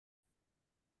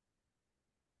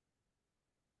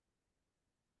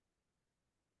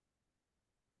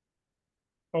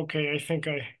Okay, I think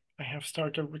I have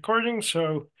started recording,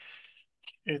 so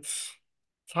it's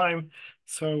time.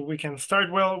 So we can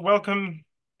start. Well, welcome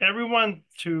everyone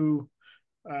to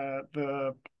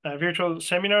the virtual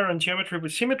seminar on geometry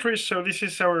with symmetry. So this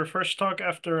is our first talk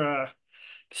after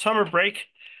summer break,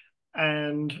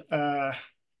 and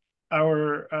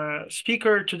our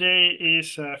speaker today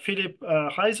is Philipp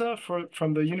Reiser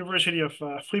from the University of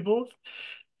Fribourg.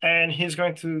 And he's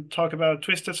going to talk about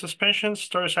twisted suspensions,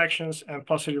 torus actions, and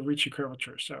positive Ricci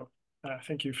curvature. So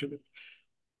thank you, Philipp.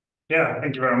 Yeah,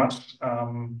 thank you very much.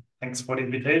 Thanks for the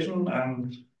invitation,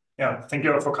 and yeah, thank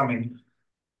you all for coming.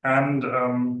 And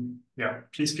yeah,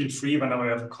 please feel free whenever you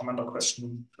have a comment or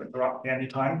question to interrupt me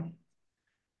anytime.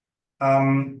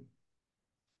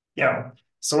 Yeah,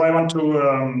 so I want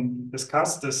to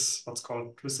discuss this, what's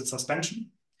called twisted suspension.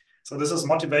 So this is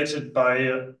motivated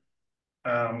by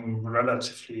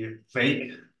relatively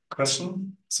vague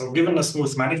question. So given a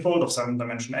smooth manifold of some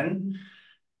dimension n,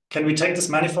 can we take this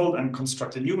manifold and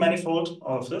construct a new manifold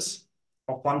out of this,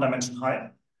 of one dimension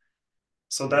higher,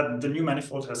 so that the new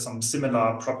manifold has some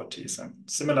similar properties and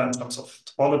similar in terms of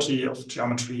topology, of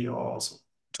geometry, or also in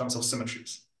terms of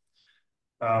symmetries?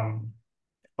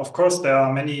 Of course, there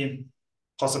are many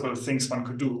possible things one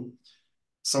could do.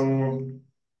 So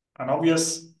an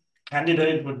obvious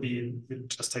candidate would be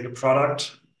just take a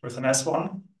product with an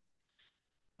S1.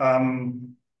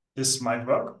 This might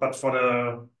work, but for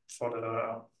the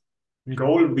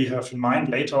goal we have in mind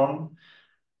later on,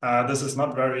 this is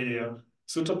not very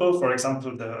suitable. For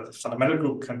example, the fundamental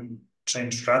group can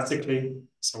change drastically,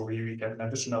 so we get an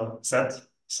additional Z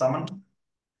summoned.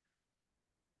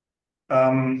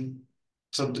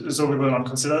 So we will not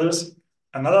consider this.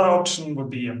 Another option would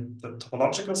be the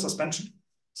topological suspension.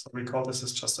 So we call this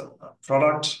as just a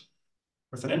product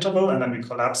with an interval, and then we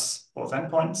collapse both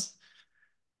endpoints.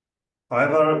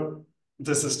 However,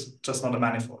 this is just not a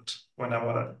manifold.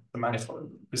 Whenever the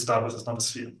manifold we start with is not a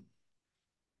sphere.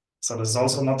 So this is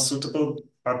also not suitable,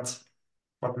 but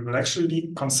what we will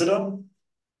actually consider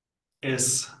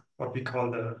is what we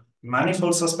call the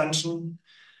manifold suspension,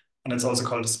 and it's also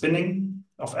called the spinning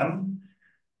of M.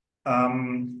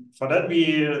 For that,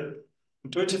 we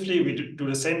intuitively do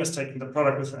the same as taking the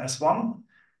product with an S1,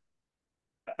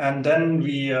 and then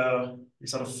we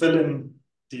sort of fill in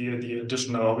the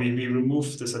additional, we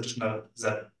remove this additional Z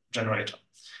generator.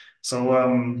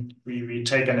 So we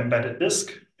take an embedded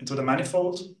disk into the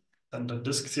manifold. Then the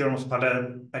disk theorem of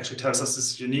Palais actually tells us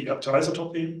this is unique up to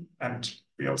isotropy, and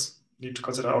we also need to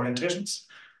consider orientations.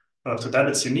 To that,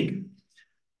 it's unique.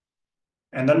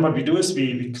 And then what we do is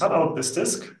we cut out this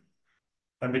disk,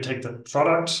 then we take the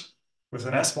product with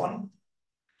an S1.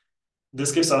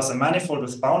 This gives us a manifold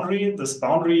with boundary. This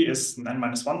boundary is an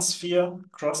n-1 sphere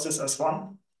across this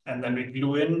S1, and then we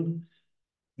glue in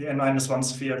the n-1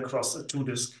 sphere across a 2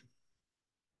 disk.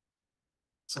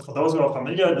 So for those who are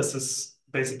familiar, this is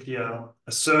basically a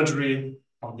surgery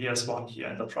on the S1 here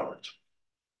in the product.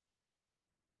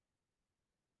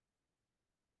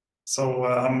 So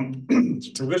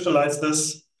to visualize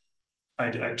this,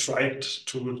 I tried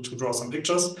to draw some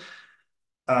pictures.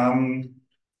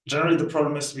 Generally, the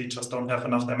problem is we just don't have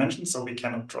enough dimensions, so we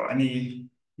cannot draw any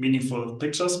meaningful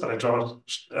pictures, but I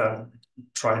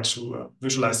tried to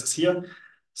visualize this here.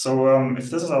 So if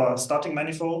this is our starting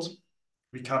manifold,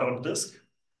 we cut out a disk,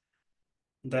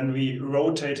 then we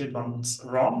rotate it once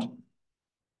around,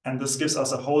 and this gives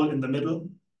us a hole in the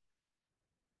middle,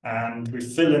 and we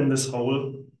fill in this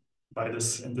hole by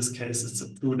this, in this case, it's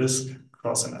a 2 disk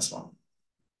cross an S1.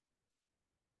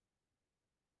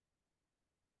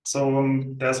 So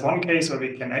there's one case where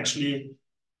we can actually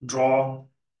draw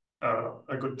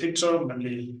a good picture,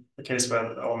 mainly the case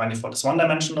where our manifold is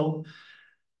one-dimensional.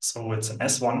 So it's an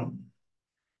S1.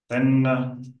 Then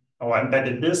our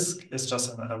embedded disk is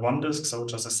just a 1 disk, so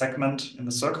just a segment in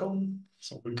the circle.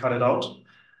 So we cut it out.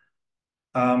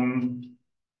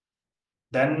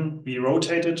 Then we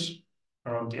rotate it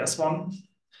around the S1.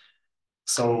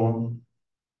 So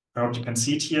I hope you can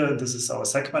see it here. This is our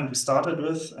segment we started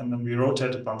with, and then we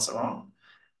rotate it once around.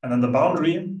 And then the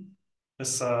boundary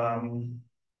is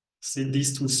see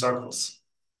these 2 circles.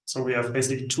 So we have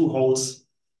basically 2 holes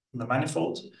in the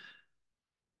manifold.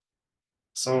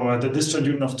 So the disjoint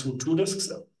union of 2 disks,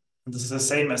 and this is the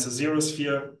same as a 0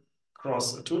 sphere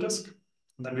across a 2 disk.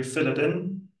 And then we fill it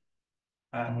in,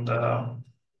 and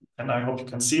I hope you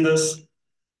can see this.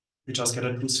 We just get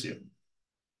a 2 sphere.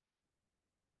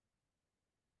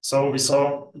 So we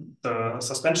saw the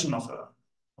suspension of a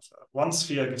 1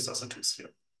 sphere gives us a 2 sphere.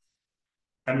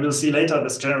 And we'll see later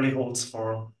this generally holds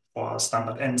for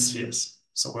standard n spheres.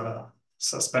 So a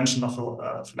suspension of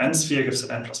an n sphere gives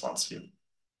an n+1 sphere.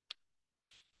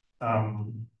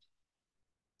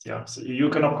 Yeah, so you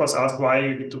can of course ask,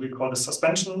 why do we call this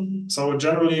suspension? So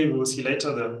generally we will see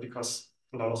later that because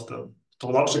a lot of the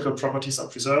topological properties are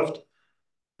preserved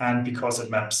and because it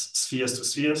maps spheres to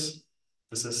spheres,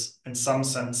 this is in some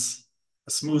sense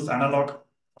a smooth analog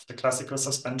of the classical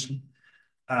suspension.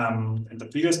 In the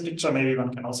previous picture, maybe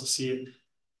one can also see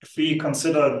if we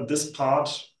consider this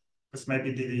part with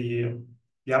maybe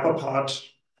the upper part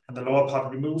and the lower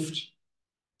part removed,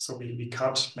 so we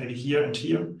cut maybe here and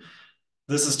here.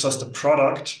 This is just a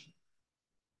product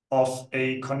of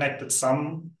a connected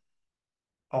sum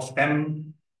of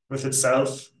M with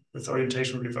itself with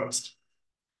orientation reversed.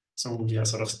 So yeah,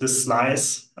 sort of this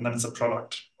slice, and then it's a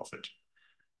product of it.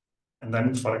 And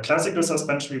then for the classical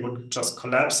suspension, we would just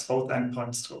collapse both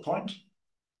endpoints to a point.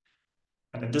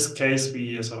 And in this case,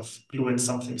 we sort of glue in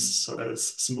something so that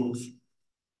it's smooth.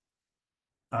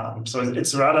 So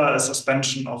it's rather a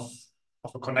suspension of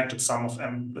a connected sum of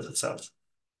M with itself.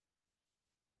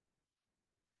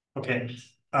 Okay.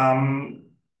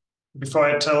 Before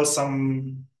I tell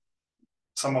some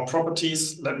more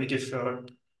properties, let me give you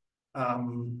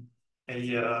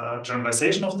a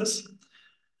generalization of this.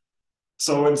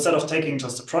 So instead of taking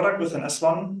just a product with an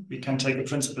S1, we can take a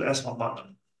principal S1 bundle.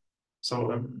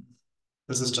 So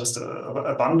this is just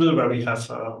a bundle where we have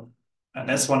an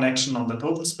S1 action on the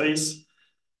total space,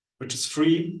 which is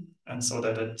free, and so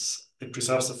that it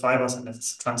preserves the fibers and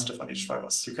it's transitive on each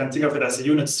fibers. You can think of it as a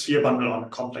unit sphere bundle on a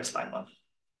complex line bundle.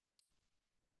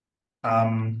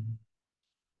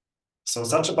 So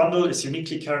such a bundle is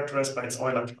uniquely characterized by its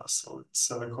Euler class. So it's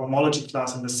a homology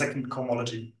class in the second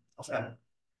cohomology of M.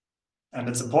 And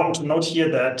it's important to note here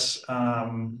that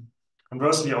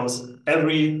conversely, also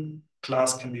every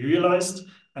class can be realized,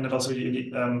 and it also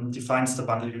defines the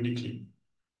bundle uniquely.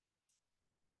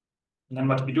 And then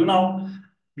what we do now,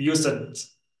 we use that,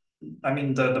 I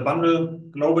mean, the bundle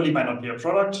globally might not be a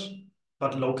product,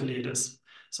 but locally it is.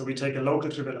 So we take a local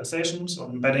trivialization, so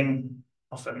embedding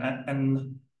of an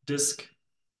N disk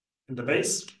in the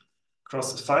base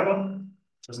across this fiber,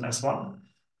 so it's an S1.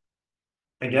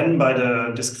 Again, by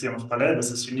the disk theorem of Palais,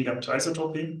 this is unique up to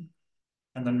isotropy.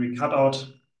 And then we cut out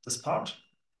this part.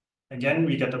 Again,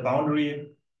 we get a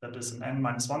boundary that is an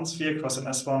N-1 sphere across an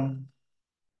S1.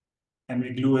 And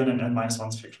we glue in an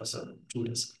N-1 sphere across a 2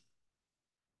 disk.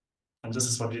 And this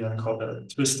is what we then call the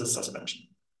twisted suspension.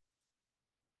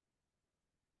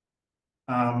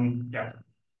 Yeah.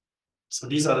 So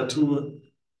these are the two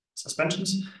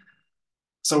suspensions.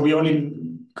 So we only,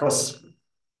 because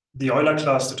the Euler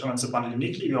class determines the bundle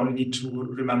uniquely, we only need to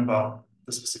remember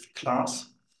the specific class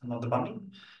and not the bundle.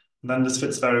 And then this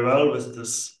fits very well with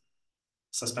this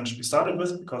suspension we started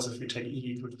with, because if we take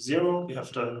E equal to 0, we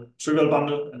have the trivial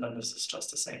bundle, and then this is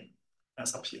just the same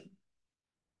as up here.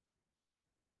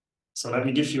 So let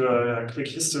me give you a quick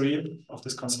history of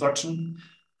this construction.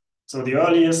 So the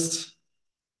earliest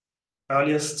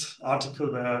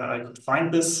article where I could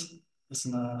find this is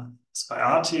by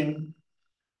Artin,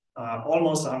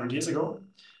 almost 100 years ago.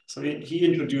 So he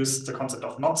introduced the concept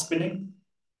of knot spinning.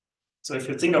 So if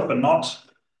you think of a knot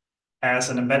as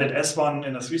an embedded S1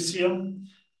 in a 3-sphere,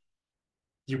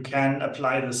 you can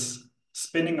apply this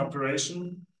spinning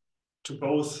operation to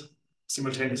both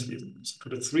simultaneously, so to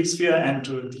the 3-sphere and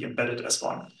to the embedded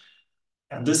S1.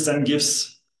 And this then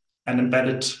gives an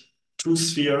embedded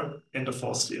 2-sphere in the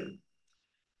 4-sphere.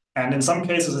 And in some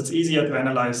cases, it's easier to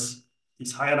analyze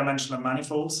these higher dimensional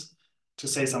manifolds to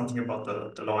say something about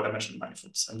the lower dimensional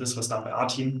manifolds. And this was done by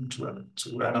Artin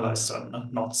to analyze certain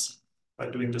knots by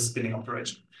doing this spinning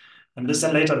operation. And this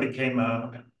then later became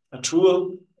a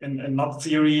tool in knot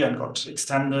theory and got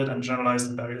extended and generalized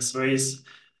in various ways.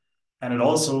 And it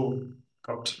also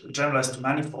got generalized to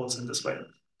manifolds in this way.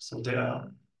 So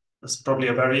there's probably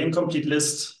a very incomplete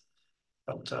list,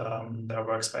 but there are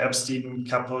works by Epstein,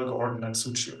 Kappel, Gordon, and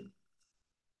Suciu.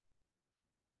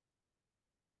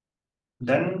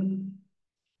 Then,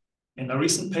 in a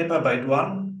recent paper by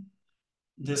Duan,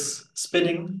 this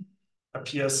spinning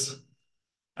appears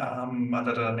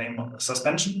under the name of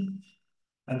suspension.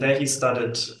 And there he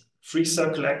studied free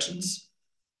circle actions,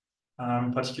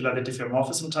 particularly the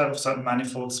diffeomorphism type of certain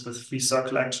manifolds with free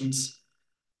circle actions.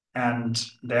 And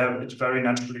there it very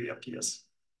naturally appears.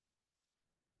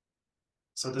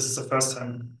 So this is the first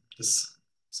time this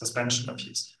suspension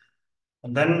appears.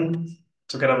 And then,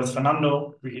 together with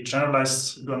Fernando, we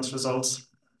generalized Duan's results.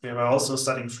 We were also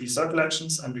studying free circle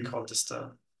actions, and we called this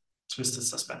the twisted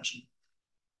suspension.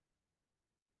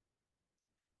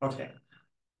 Okay.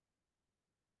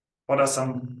 What are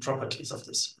some properties of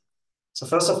this? So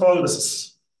first of all, this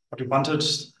is what we wanted.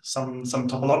 Some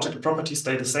topological properties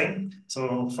stay the same.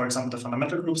 So for example, the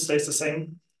fundamental group stays the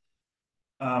same.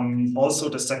 Also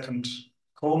the second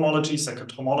cohomology,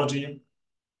 second homology,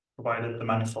 provided the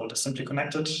manifold is simply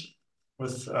connected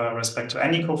with respect to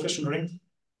any coefficient ring.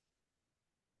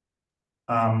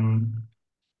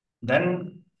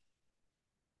 Then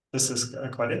this is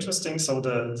quite interesting. So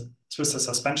the twisted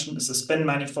suspension is a spin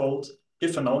manifold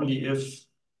if and only if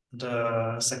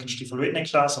the second Stiefel-Whitney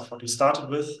class of what we started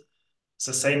with is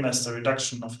the same as the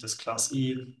reduction of this class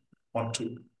E on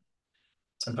 2.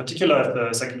 So in particular, if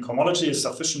the second cohomology is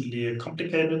sufficiently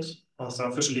complicated or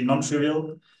sufficiently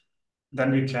non-trivial,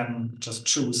 then we can just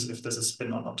choose if this is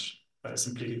spin or not by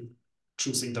simply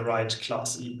choosing the right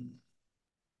class E.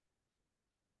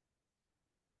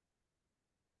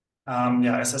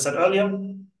 Yeah, as I said earlier,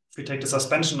 if we take the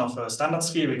suspension of a standard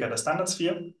sphere, we get a standard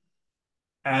sphere.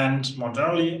 And more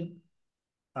generally,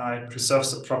 it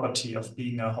preserves the property of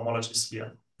being a homology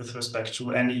sphere with respect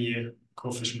to any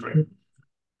coefficient ring.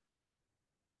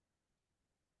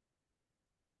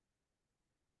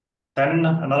 Then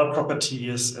another property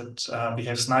is it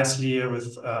behaves nicely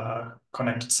with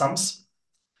connected sums.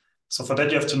 So for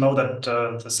that, you have to know that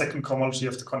the second cohomology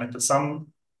of the connected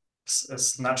sum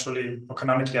is naturally or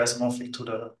canonically isomorphic to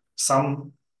the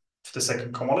sum of the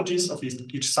second cohomologies of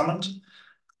each summand.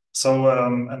 So a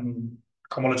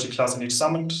cohomology class in each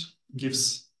summand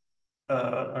gives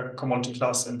a cohomology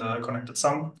class in the connected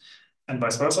sum and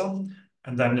vice versa.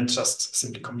 And then it just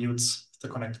simply commutes the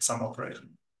connected sum operator.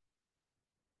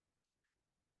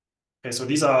 Okay, so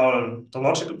these are all the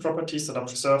logical properties that are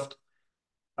preserved.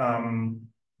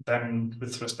 Then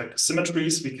with respect to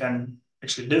symmetries, we can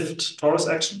actually lift torus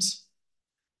actions.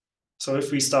 So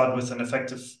if we start with an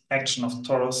effective action of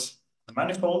torus, the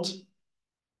manifold,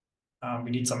 we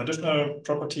need some additional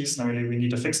properties. Namely, we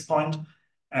need a fixed point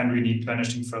and we need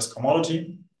vanishing first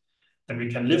cohomology. Then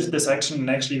we can lift this action and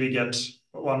actually we get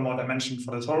one more dimension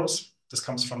for the torus. This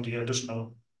comes from the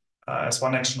additional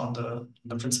S1 action on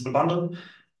the principal bundle.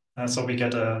 So we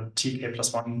get a TK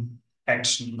plus 1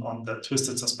 action on the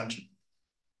twisted suspension.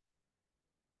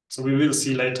 So we will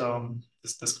see later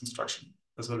this construction.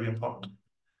 This will be important.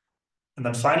 And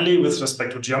then finally, with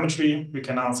respect to geometry, we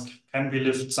can ask, can we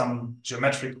lift some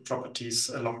geometric properties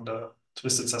along the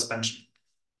twisted suspension?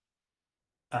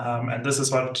 And this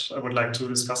is what I would like to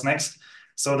discuss next.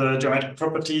 So the geometric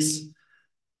properties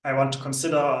I want to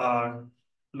consider are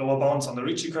lower bounds on the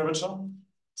Ricci curvature.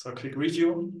 So a quick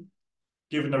review.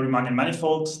 Given the Riemannian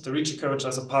manifold, the Ricci curvature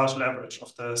is a partial average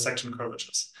of the section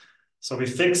curvatures. So we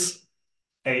fix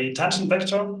a tangent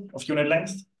vector of unit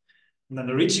length, and then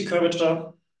the Ricci curvature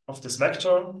of this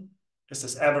vector is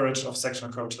this average of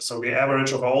sectional curvature. So we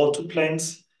average over all two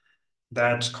planes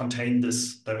that contain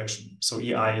this direction. So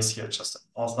EI is here just an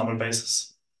orthonormal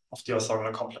basis of the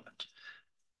orthogonal complement.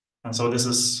 And so this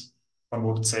is, one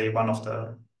would say, one of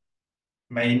the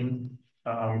main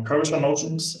curvature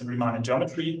notions in Riemannian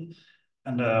geometry.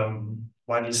 And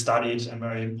widely studied and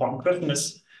very important question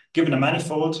is, given a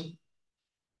manifold,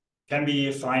 can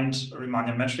we find a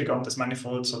Riemannian metric on this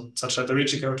manifold such that the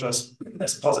Ricci curvature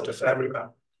is positive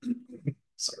everywhere?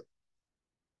 Sorry.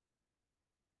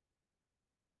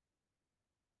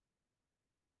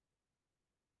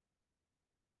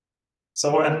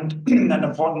 So an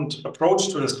important approach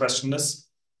to this question is,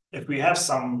 if we have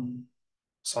some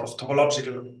sort of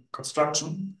topological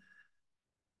construction,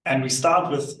 and we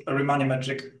start with a Riemannian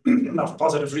metric of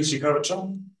positive Ricci curvature,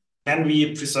 can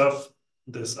we preserve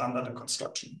this under the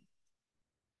construction?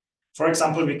 For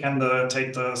example, we can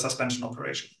take the suspension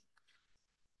operation.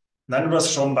 Then it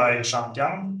was shown by Shah and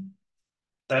Yang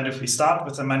that if we start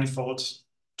with a manifold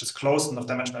which is closed and of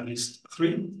dimension at least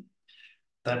 3,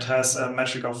 that has a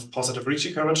metric of positive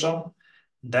Ricci curvature,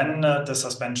 then the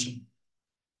suspension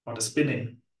or the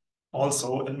spinning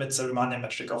also admits a Riemannian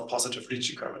metric of positive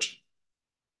Ricci curvature.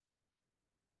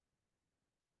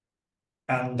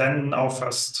 And then our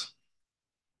first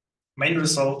main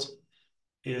result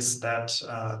is that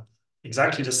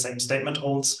exactly the same statement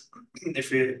holds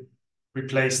if we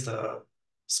replace the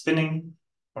spinning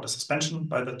or the suspension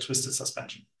by the twisted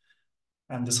suspension.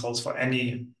 And this holds for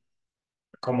any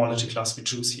cohomology class we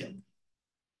choose here.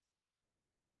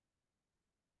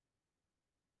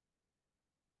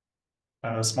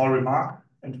 A small remark,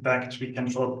 in fact, we can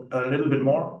show a little bit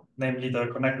more, namely the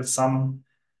connected sum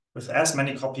with as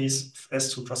many copies of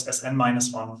S2 plus Sn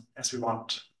minus 1 as we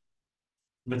want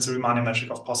with the Riemannian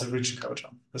metric of positive Ricci curvature.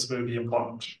 This will be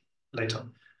important later.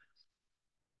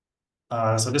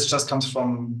 So this just comes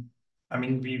from, I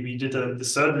mean, we did the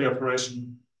surgery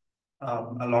operation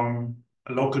along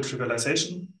a local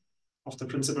trivialization of the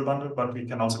principal bundle, but we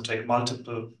can also take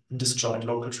multiple disjoint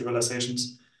local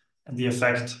trivializations. And the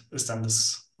effect is then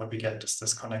this, what we get is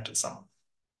this connected sum.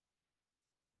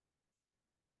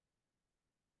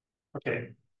 Okay.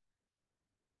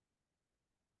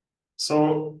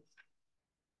 So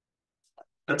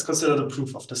let's consider the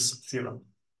proof of this theorem.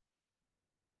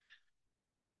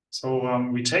 So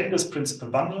we take this principal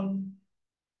bundle,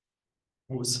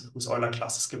 whose Euler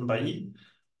class is given by E.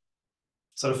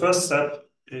 So the first step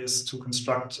is to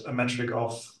construct a metric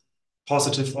of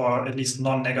positive or at least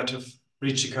non-negative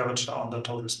Ricci curvature on the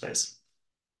total space.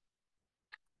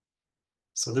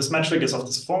 So this metric is of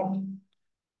this form.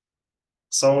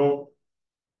 So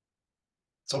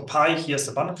pi here is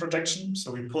the bundle projection.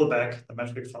 So we pull back the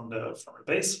metric from the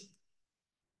base.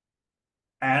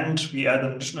 And we add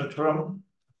an additional term.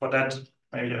 For that,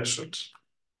 maybe I should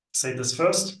say this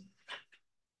first.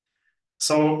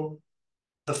 So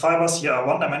the fibers here are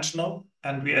one-dimensional,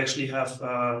 and we actually have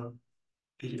a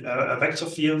vector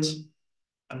field,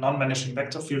 a non-vanishing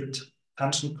vector field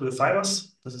tangent to the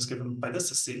fibers. This is given by this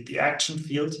is the action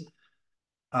field.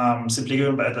 Simply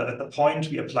given by at the point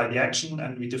we apply the action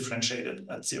and we differentiate it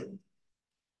at 0.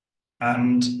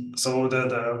 And so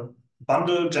the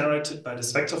bundle generated by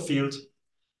this vector field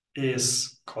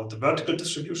is called the vertical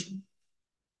distribution.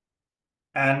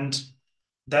 And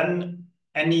then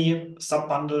any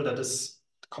subbundle that is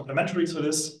complementary to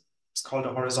this is called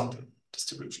a horizontal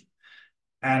distribution.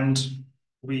 And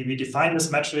we define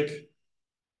this metric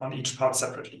on each part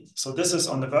separately. So this is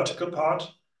on the vertical part,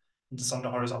 and this is on the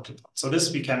horizontal part. So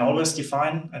this we can always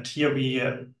define, and here we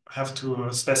have to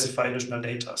specify additional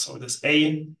data. So this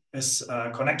A is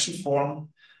a connection form.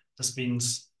 This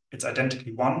means it's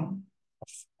identically 1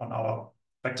 on our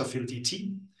vector field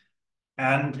dt.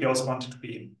 And we also want it to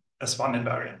be S1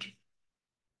 invariant.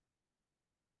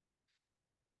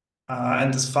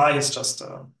 And this phi is just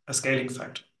a scaling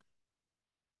factor.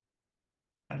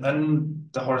 And then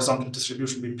the horizontal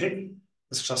distribution we pick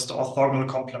is just the orthogonal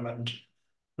complement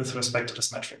with respect to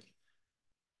this metric,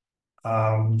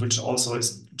 which also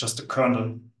is just the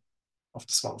kernel of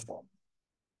this one form.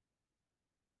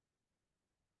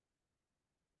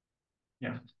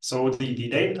 Yeah, so the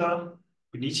data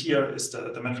we need here is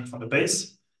the metric from the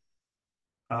base,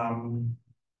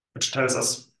 which tells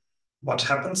us what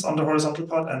happens on the horizontal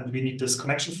part, and we need this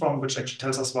connection form, which actually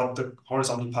tells us what the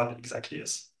horizontal part exactly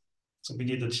is. So we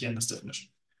need it here in this definition.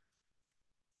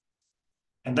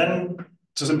 And then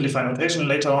to simplify notation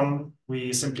later on,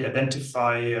 we simply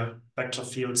identify vector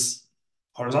fields,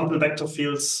 horizontal vector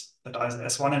fields that are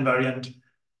S1 invariant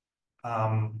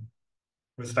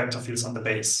with vector fields on the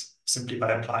base, simply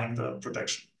by applying the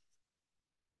projection.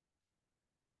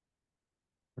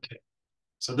 Okay,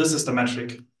 so this is the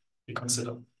metric we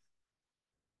consider.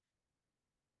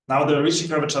 Now the Ricci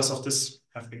curvatures of this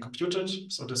have been computed.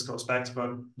 So this goes back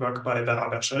to work by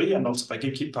Berger and also by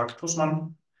Gilkey, Park,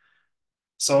 Tushman.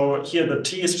 So here the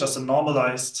T is just a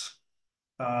normalized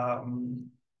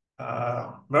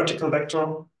vertical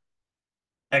vector.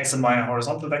 X and Y are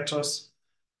horizontal vectors.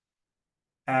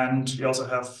 And we also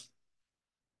have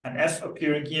an F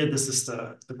appearing here. This is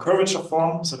the curvature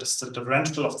form. So this is the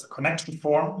differential of the connection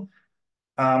form.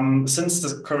 Since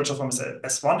the curvature form is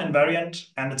S1 invariant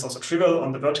and it's also trivial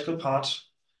on the vertical part,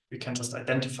 we can just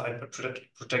identify it by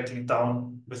projecting it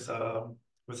down with a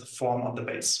form on the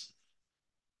base,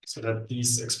 so that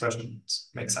these expressions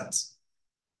make sense.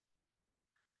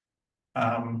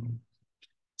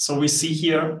 So we see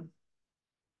here,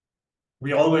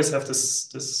 we always have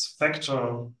this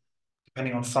vector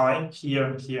depending on phi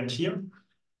here, here, and here.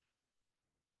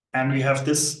 And we have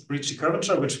this Ricci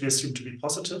curvature, which we assume to be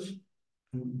positive.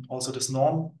 And also this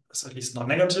norm is at least not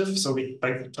negative. So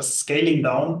by just scaling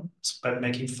down, so by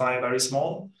making phi very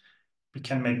small, we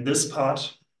can make this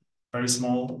part very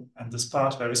small and this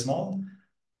part very small.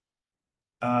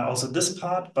 Also this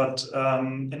part, but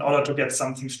in order to get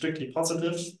something strictly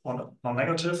positive or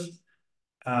non-negative,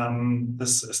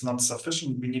 this is not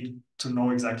sufficient. We need to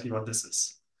know exactly what this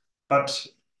is. But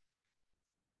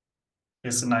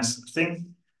here's a nice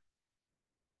thing.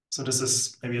 So this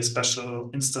is maybe a special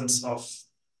instance of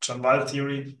John Weyl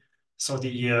theory. So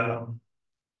the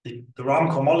RAM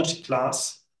homology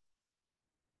class,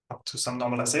 up to some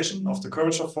normalization of the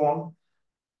curvature form,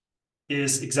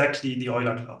 is exactly the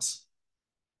Euler class.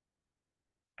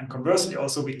 And conversely,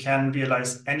 also we can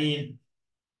realize any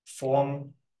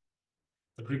form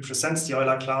that represents the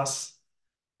Euler class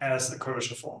as a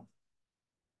curvature form.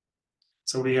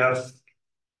 So we have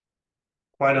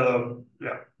quite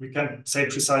we can say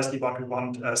precisely what we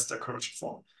want as the curvature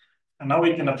form. And now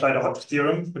we can apply the Hot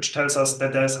theorem, which tells us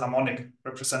that there is a harmonic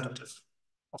representative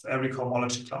of every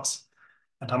homology class.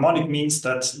 And harmonic means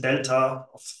that delta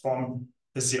of the form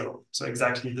is 0. So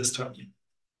exactly this term here.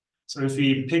 So if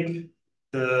we pick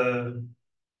the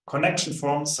connection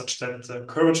form such that the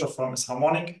curvature form is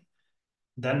harmonic,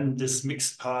 then this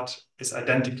mixed part is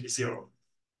identically 0.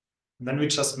 And then we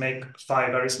just make phi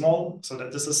very small, so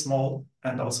that this is small,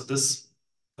 and also this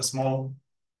is small.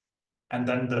 And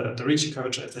then the Ricci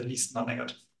curvature is at least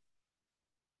non-negative.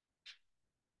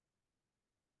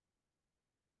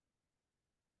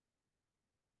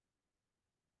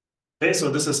 Okay,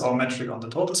 so this is our metric on the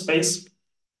total space,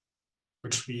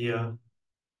 which we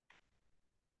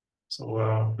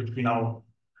which we now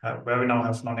have, where we now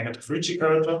have non-negative Ricci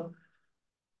curvature.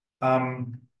 But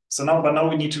now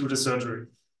we need to do the surgery.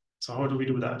 So how do we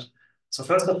do that? So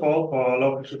first of all, for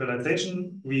local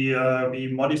trivialization, we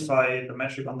modify the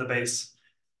metric on the base.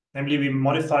 Namely, we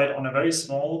modify it on a very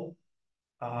small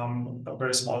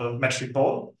metric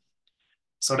ball,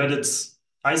 so that it's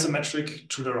isometric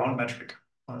to the round metric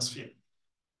on a sphere.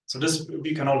 So this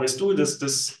we can always do.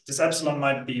 This epsilon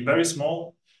might be very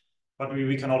small, but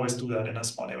we can always do that in a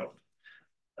small neighborhood.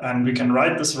 And we can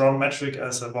write this round metric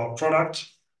as a Borg product,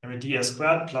 ds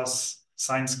squared plus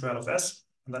sine squared of s,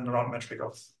 and then the round metric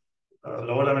of a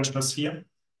lower dimensional sphere.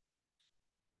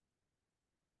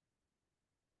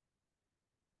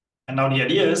 And now the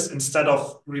idea is, instead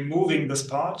of removing this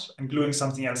part and gluing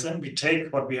something else in, we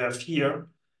take what we have here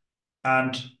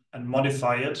and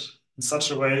modify it in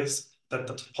such a way that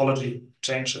the topology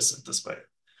changes in this way.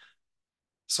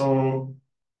 So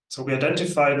we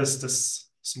identify this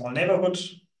small neighborhood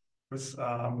with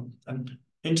an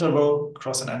interval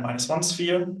across an n-1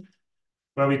 sphere,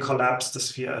 where we collapse the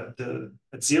sphere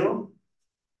at 0.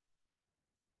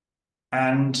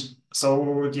 And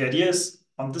so the idea is,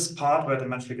 on this part where the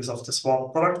metric is of this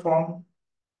warp product form,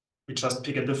 we just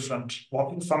pick a different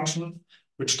warping function,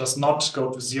 which does not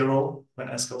go to 0 when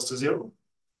s goes to 0.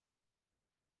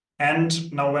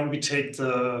 And now when we take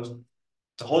the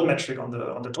whole metric on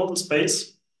the total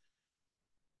space,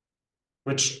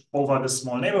 which over this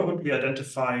small neighborhood we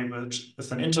identify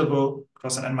with an interval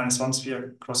across an n-1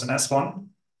 sphere across an S1,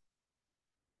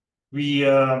 we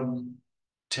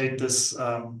take this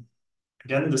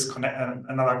again,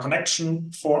 another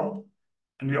connection form,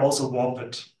 and we also warp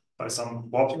it by some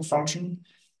warping function.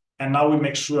 And now we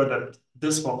make sure that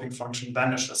this warping function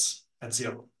vanishes at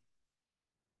 0.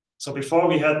 So before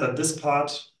we had that this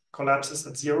part collapses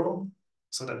at 0,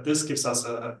 so that this gives us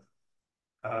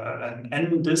an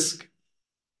n disk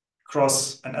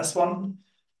across an S1,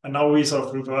 and now we sort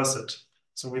of reverse it.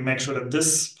 So we make sure that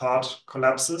this part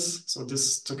collapses, so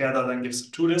this together then gives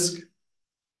a 2 disk.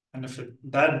 And if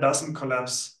that doesn't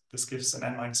collapse, this gives an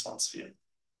n-1 sphere.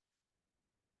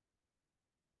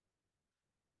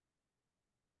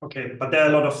 Okay, but there are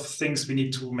a lot of things we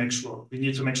need to make sure. We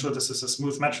need to make sure this is a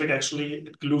smooth metric, actually.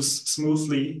 It glues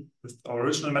smoothly with our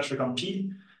original metric on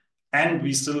P, and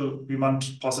we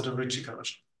want positive Ricci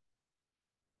curvature.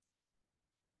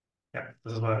 Yeah,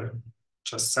 this is what I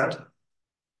just said.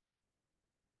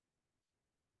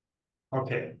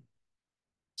 Okay,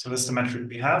 so this is the metric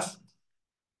we have.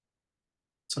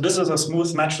 So this is a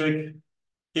smooth metric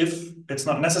if it's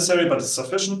not necessary, but it's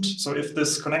sufficient. So if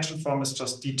this connection form is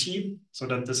just dt, so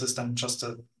that this is then just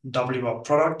a W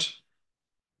product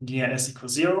near s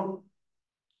equals 0.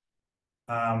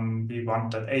 We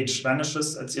want that h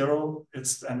vanishes at 0,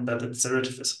 and that its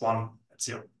derivative is 1 at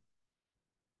 0.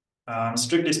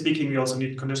 Strictly speaking, we also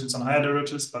need conditions on higher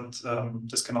derivatives, but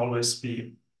this can always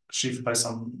be achieved by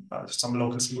some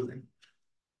local smoothing.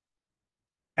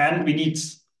 And we need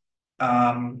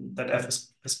that f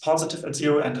is positive at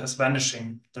 0 and has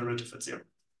vanishing derivative at 0.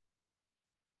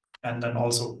 And then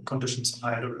also conditions on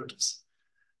higher derivatives.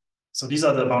 So these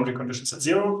are the boundary conditions at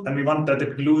 0, and we want that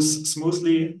it glues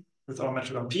smoothly with our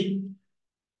metric on P.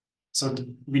 So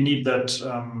we need that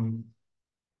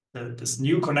this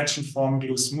new connection form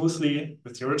glues smoothly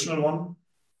with the original one.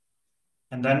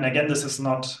 And then again, this is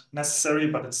not necessary,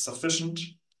 but it's sufficient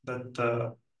that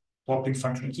the warping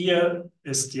function here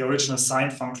is the original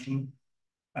sine function.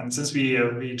 And since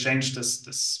we changed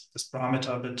this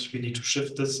parameter a bit, we need to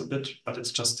shift this a bit, but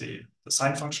it's just the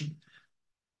sine function.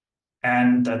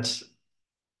 And that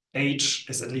h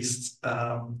is at least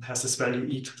has this value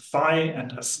e to the phi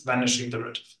and has vanishing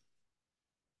derivative.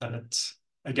 Then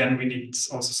again, we need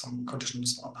also some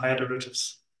conditions on higher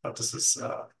derivatives, but this is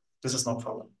no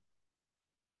problem.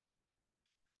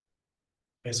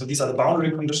 Okay, so these are the boundary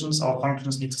conditions our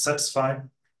functions need to satisfy.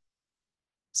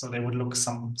 So they would look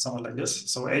somewhat like this.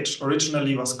 So h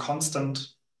originally was constant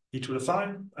e to the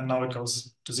phi, and now it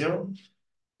goes to 0.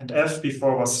 And f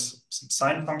before was some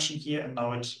sine function here, and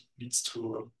now it needs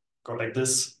to go like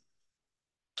this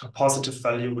to a positive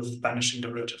value with vanishing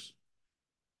derivative.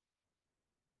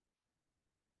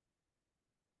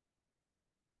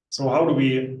 So how do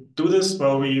we do this?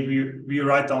 Well, we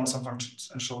write down some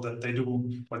functions and show that they do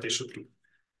what they should do.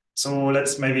 So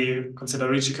let's maybe consider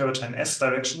Ricci curvature in S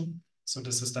direction. So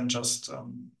this is then just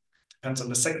depends on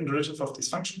the second derivative of these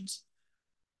functions.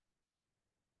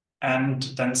 And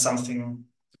then something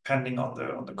depending on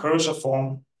the curvature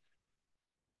form.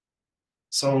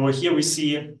 So here we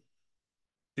see,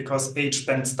 because H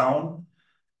bends down,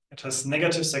 it has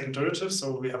negative second derivative.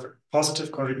 So we have a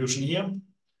positive contribution here.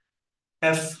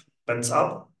 F bends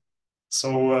up. So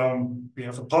we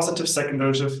have a positive second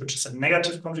derivative, which is a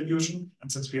negative contribution. And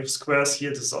since we have squares here,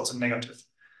 this is also negative.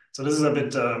 So this is a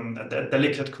bit a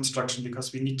delicate construction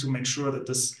because we need to make sure that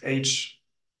this H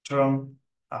term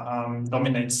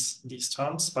dominates these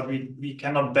terms, but we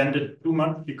cannot bend it too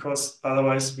much because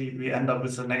otherwise we end up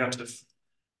with a negative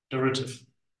derivative.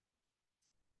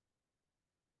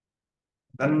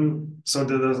 Then, so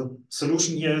the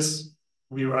solution here is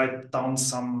we write down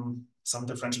some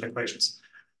differential equations.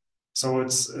 So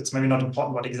it's maybe not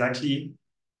important what exactly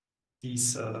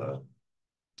these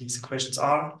equations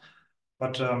are,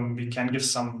 but we can give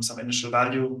some initial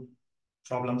value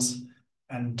problems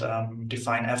and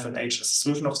define f and h as a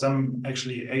solution of them.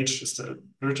 Actually, h is the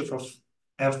derivative of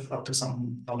f up to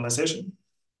some normalization.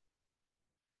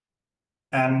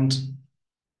 And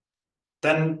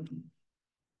then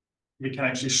we can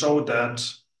actually show that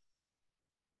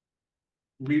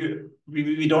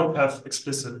we don't have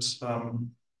explicit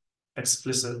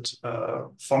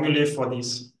formulae for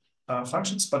these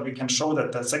functions, but we can show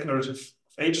that the second derivative of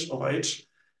h over h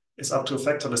is up to a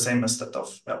factor the same as that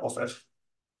of f.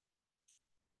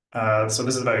 So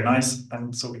this is very nice,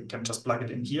 and so we can just plug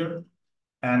it in here.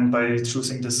 And by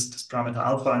choosing this parameter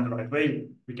alpha in the right way,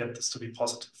 we get this to be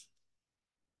positive.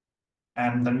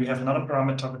 And then we have another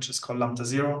parameter, which is called lambda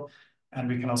 0. And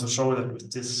we can also show that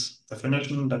with this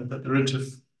definition that the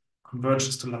derivative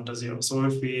converges to lambda 0. So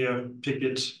if we pick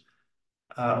it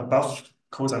above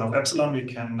cosine of epsilon, we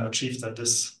can achieve that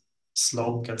this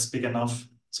slope gets big enough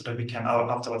so that we can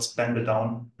afterwards bend it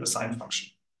down the sine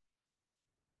function.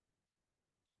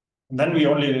 And then we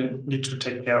only need to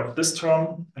take care of this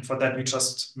term. And for that, we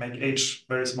just make h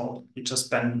very small. We just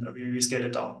bend, we scale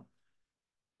it down.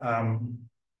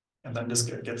 And then this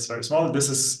gets very small. This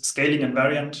is scaling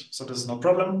invariant, so this is no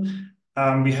problem.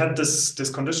 We had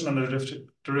this condition on the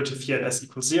derivative here at s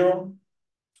equals 0.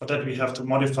 For that, we have to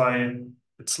modify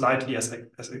it slightly at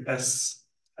s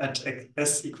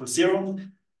equals 0.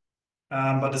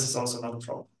 But this is also not a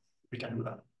problem. We can do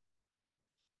that.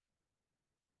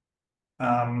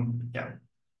 Yeah.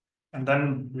 And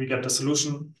then we get the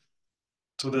solution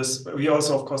to this. We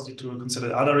also, of course, need to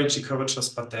consider other Ricci curvatures,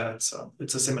 but there it's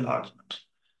a similar argument.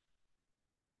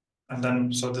 And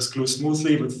then, so this glues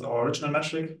smoothly with our original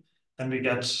metric. Then we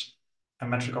get a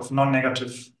metric of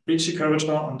non-negative Ricci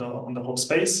curvature on the whole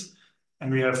space.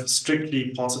 And we have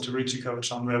strictly positive Ricci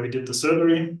curvature on where we did the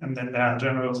surgery. And then there are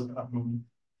general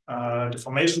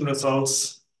deformation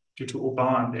results due to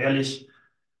Aubin and Ehrlich,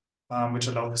 which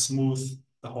allow to smooth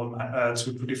the whole,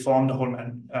 to deform the whole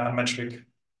metric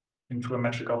into a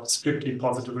metric of strictly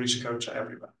positive Ricci curvature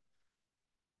everywhere.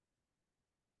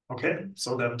 Okay,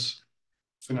 so that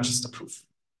finishes the proof.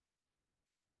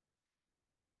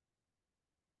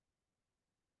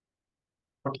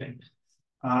 Okay.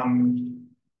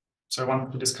 So I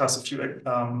want to discuss a few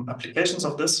applications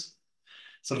of this.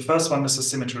 So the first one is the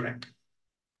symmetry rank.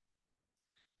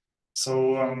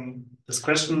 So this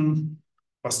question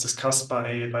was discussed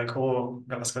by Co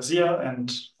Galas-Garcia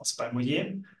and also by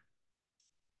Mouillet.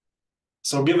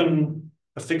 So given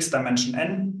a fixed dimension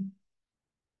n,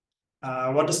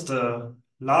 what is the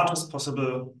largest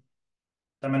possible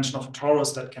dimension of a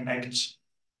torus that can act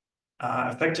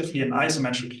effectively and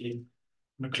isometrically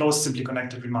in a closed simply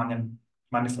connected Riemannian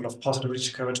manifold of positive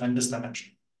Ricci curvature in this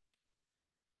dimension?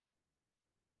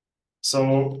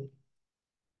 So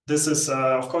this is,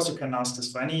 of course, you can ask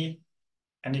this for any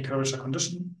curvature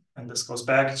condition, and this goes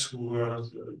back to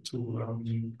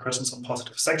questions on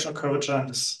positive sectional curvature, and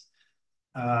this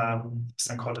is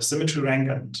then called a symmetry rank,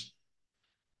 and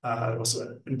it was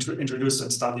introduced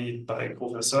and studied by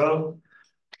Professor.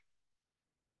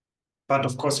 But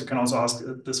of course, you can also ask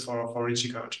this for Ricci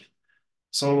curvature.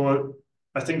 So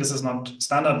I think this is not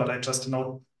standard, but I just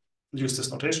use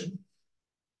this notation.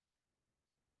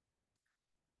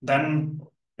 Then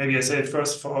maybe I say it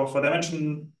first for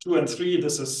dimension 2 and 3,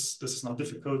 this is not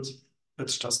difficult.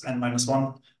 It's just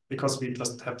n-1 because we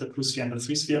just have the 2 sphere and the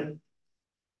 3 sphere.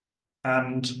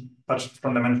 But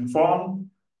from dimension 4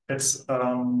 on, it's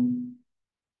a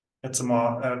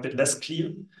bit less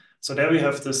clear. So there we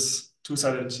have this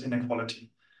two-sided inequality.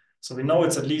 So we know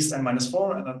it's at least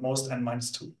n-4 and at most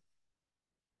n-2.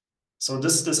 So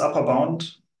this upper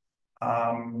bound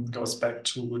goes back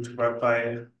to work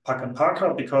by Puck and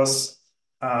Parker, because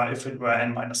if it were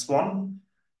n-1.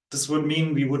 This would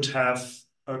mean we would have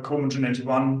a cohomogeneity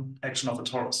 1 action of a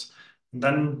torus. And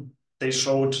then they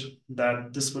showed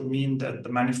that this would mean that the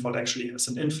manifold actually has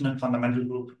an infinite fundamental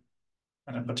group,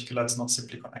 and in particular, it's not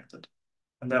simply connected.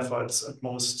 And therefore, it's at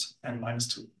most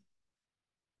n-2.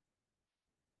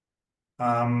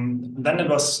 Then it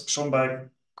was shown by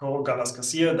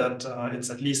Galas-Garcia that it's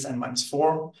at least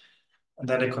n-4, and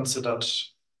that they considered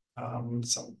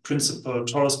some principal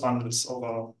torus bundles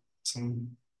over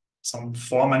some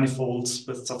 4 manifolds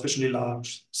with sufficiently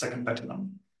large second Betti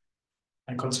number,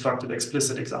 and constructed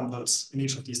explicit examples in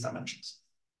each of these dimensions.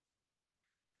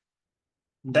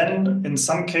 Then in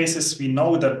some cases, we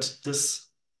know that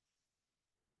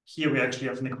here we actually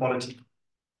have an equality,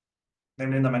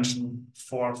 namely in dimension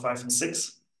 4, 5, and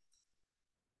 6.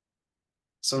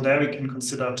 So there we can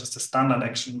consider just a standard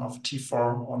action of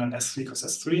T4 on an S3 cos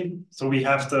S3. So we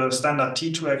have the standard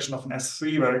T2 action of an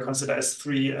S3 where we consider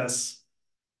S3 as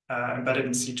embedded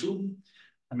in C2.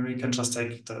 And we can just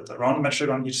take the round metric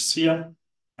on each sphere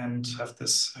and have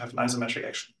an isometric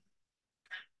action.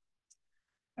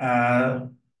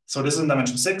 So this is in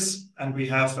dimension 6, and we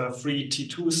have a free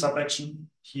T2 subaction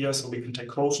here, so we can take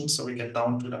quotients, so we get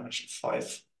down to dimension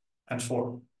 5 and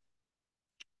 4.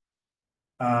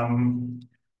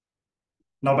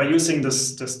 Now, by using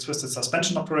this twisted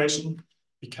suspension operation,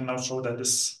 we can now show that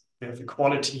we have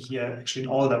equality here actually in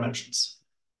all dimensions.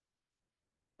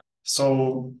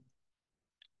 So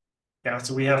yeah,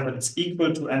 so we have that it's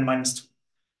equal to n-2.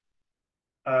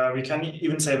 We can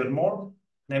even say a bit more.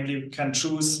 Namely, we can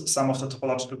choose some of the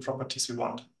topological properties we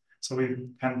want. So we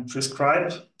can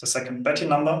prescribe the second Betti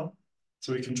number.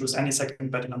 So we can choose any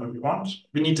second Betti number we want.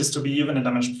 We need this to be even in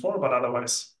dimension 4, but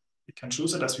otherwise we can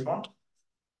choose it as we want.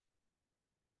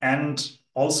 And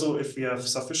also, if we have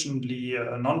sufficiently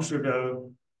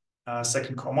non-trivial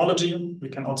second cohomology, we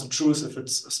can also choose if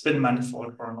it's a spin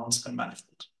manifold or a non-spin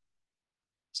manifold.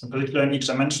 So in particular, in each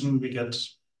dimension, we get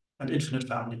an infinite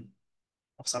family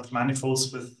of such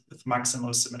manifolds with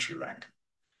maximal symmetry rank.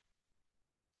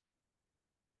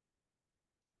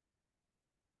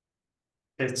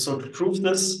 Okay, so to prove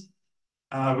this,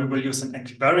 we will use an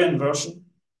equivariant version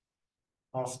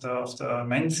of the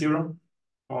main theorem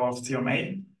of theorem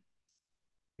A.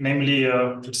 Namely,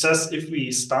 it says if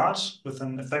we start with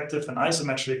an effective and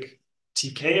isometric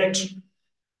TK action,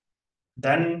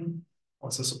 then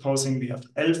also supposing we have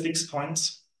L fixed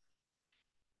points,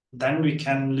 then we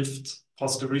can lift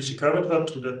positive Ricci curvature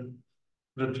to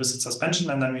the twisted suspension,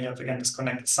 and then we have again this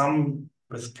connected sum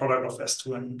with product of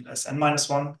S2 and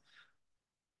Sn-1.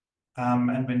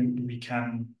 And when we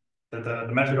can, the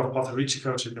metric of positive Ricci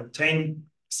curvature we obtain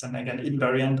is then again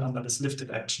invariant under this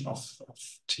lifted action of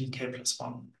TK plus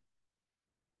 1.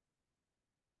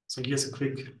 So here's a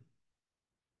quick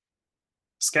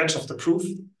sketch of the proof.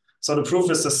 So the proof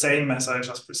is the same as I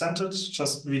just presented.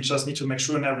 We just need to make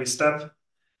sure in every step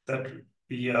that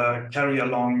we carry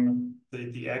along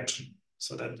the action,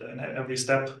 so that in every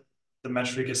step the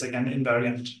metric is again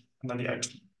invariant under the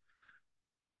action.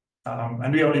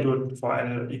 And we only do it for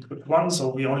L equal to 1, so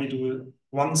we only do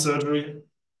one surgery.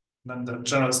 Then the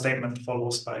general statement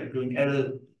follows by doing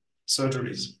L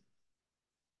surgeries.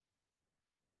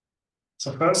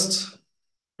 So first,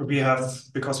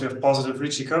 because we have positive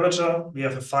Ricci curvature, we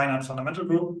have a finite fundamental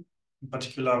group, in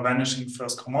particular vanishing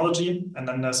first homology, and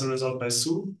then there's a result by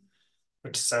Su,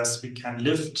 which says we can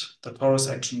lift the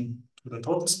torus action to the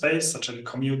total space such that it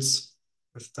commutes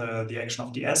with the action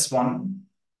of the S1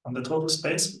 on the total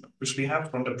space, which we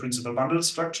have from the principal bundle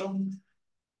structure. And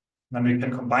then we can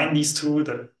combine these two,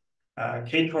 the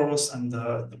K torus and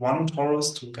the 1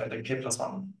 torus, to get a K plus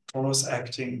 1 torus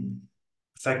acting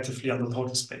effectively on the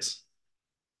total space.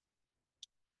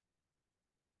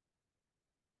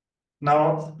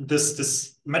 Now,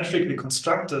 this metric we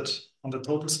constructed on the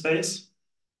total space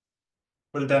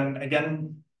will then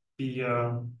again be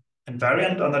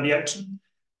invariant under the action,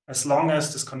 as long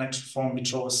as this connection form we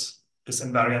chose is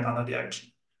invariant under the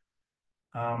action.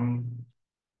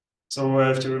 So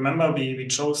if you remember, we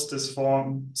chose this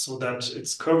form so that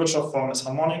its curvature form is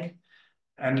harmonic,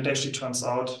 and it actually turns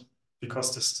out,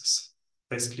 because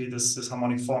this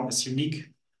harmonic form is unique,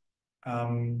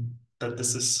 that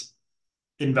this is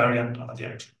invariant under the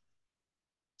action.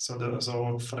 So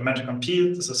for the metric on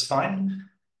P, this is fine.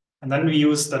 And then we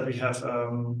use that we have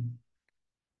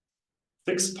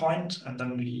fixed point, and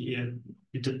then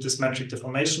we did this metric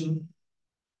deformation.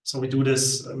 So we do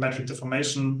this metric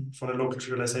deformation for the local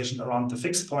trivialization around the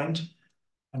fixed point,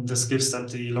 and this gives that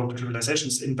the local trivialization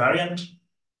is invariant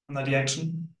under the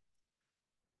action.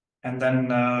 And then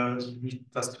we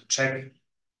just check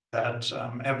that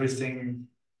everything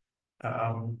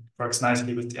works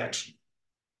nicely with the action.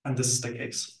 And this is the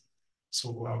case.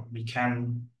 So we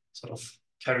can sort of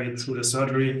carry it through the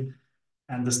surgery,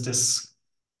 and this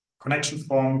connection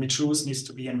form we choose needs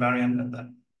to be invariant, and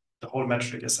then the whole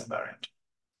metric is invariant.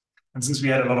 And since we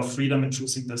had a lot of freedom in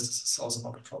choosing this is also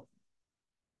not a problem.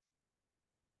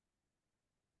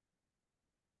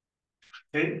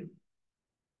 Okay.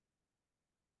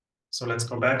 So let's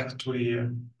go back to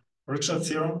the original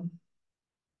theorem.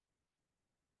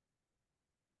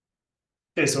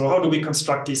 Okay, so how do we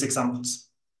construct these examples?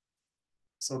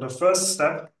 So the first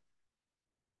step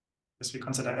is we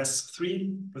consider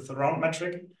S3 with the round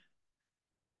metric,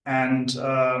 and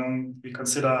we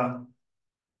consider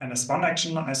an S1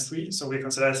 action on S3. So we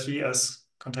consider S3 as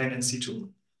contained in C2.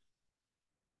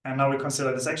 And now we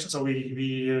consider this action. So we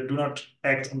do not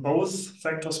act on both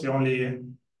factors. We only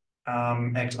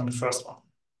act on the first one.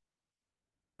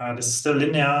 This is still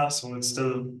linear, so it's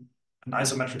still an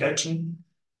isometric action.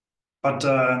 But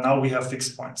now we have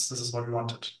fixed points. This is what we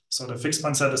wanted. So the fixed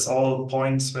point set is all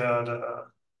points where the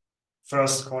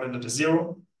first coordinate is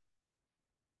 0.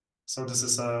 So this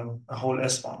is a whole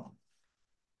S1.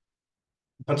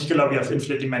 In particular, we have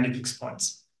infinitely many fixed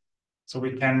points. So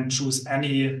we can choose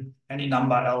any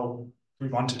number L we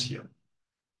wanted here.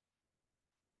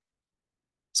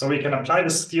 So we can apply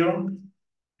this theorem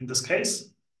in this case.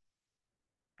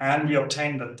 And we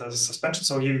obtain that the suspension.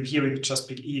 So here we just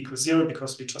pick E equals 0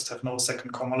 because we just have no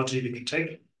second cohomology we can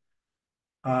take.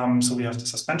 So we have the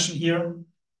suspension here,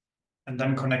 and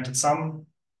then connected sum,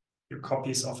 your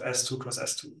copies of S2 cross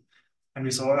S2. And we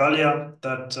saw earlier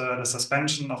that the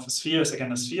suspension of a sphere is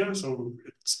again a sphere, so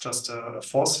it's just a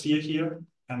fourth sphere here.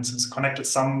 And since connected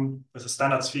sum with a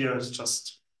standard sphere, it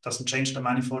just doesn't change the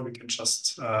manifold, we can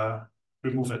just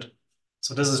remove it.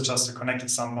 So this is just a connected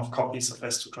sum of copies of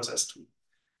S2 cross S2.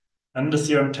 And the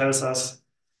theorem tells us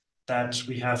that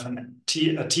we have a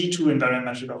T2 invariant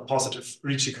metric of positive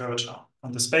Ricci curvature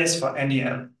on the space for any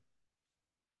L.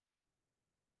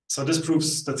 So this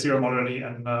proves the theorem already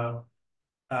in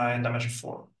dimension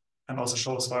 4, and also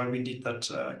shows why we need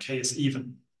that K is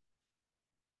even.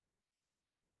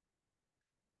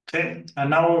 Okay, and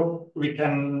now we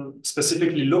can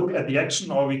specifically look at the action,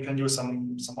 or we can use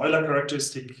some Euler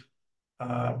characteristic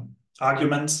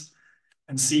arguments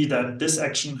and see that this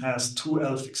action has 2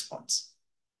 L fixed points.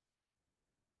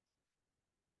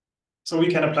 So we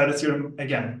can apply the theorem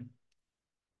again.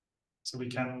 So we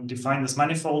can define this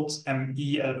manifold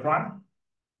MEL prime.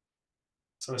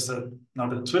 So it's now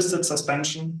the twisted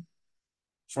suspension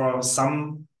for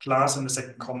some class in the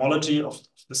second cohomology of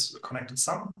this connected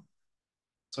sum.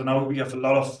 So now we have a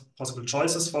lot of possible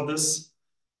choices for this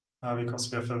because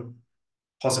we have a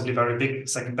possibly very big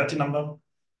second Betti number.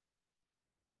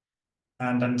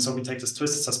 And then so we take this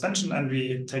twisted suspension and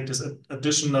we take this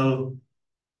additional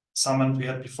summand we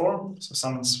had before. So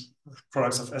summands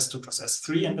products of S2 plus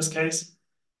S3 in this case.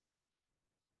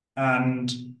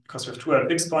 And because we have 2 L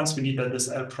fixed points, we need that this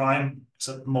L prime is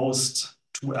at most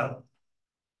 2L.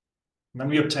 And then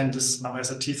we obtain this now as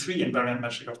a T3 invariant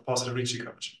metric of positive Ricci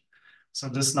curvature. So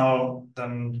this now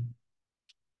then,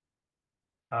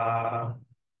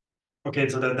 okay,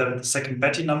 so the second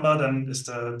Betti number then is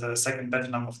the second Betti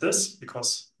number of this,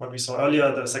 because what we saw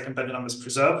earlier, the second Betti number is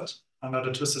preserved under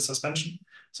the twisted suspension.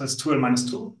 So it's 2L minus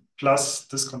 2 plus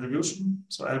this contribution,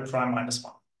 so L prime minus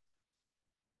 1.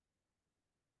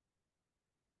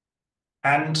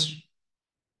 And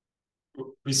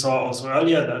we saw also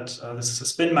earlier that this is a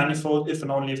spin manifold if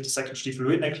and only if the second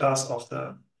Stiefel-Whitney class of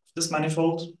this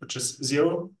manifold, which is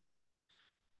 0,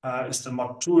 is the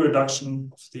mod 2 reduction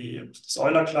of this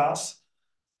Euler class.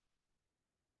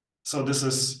 So this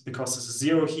is because this is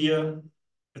 0 here.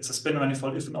 It's a spin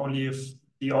manifold if and only if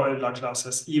the Euler class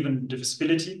has even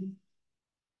divisibility.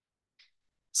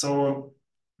 So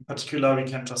in particular, we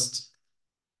can just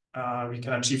we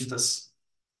can achieve this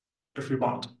if we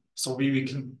want. So we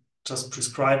can just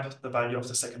prescribe the value of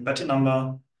the second Betti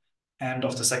number and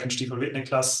of the second Stiefel-Whitney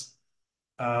class,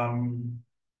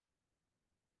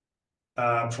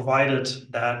 provided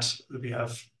that we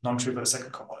have non-trivial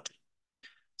second cohomology.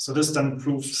 So this then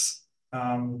proves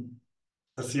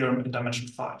the theorem in dimension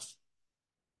 5.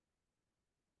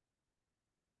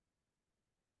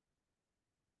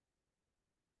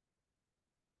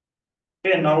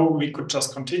 Okay, now we could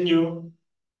just continue,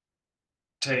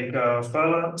 take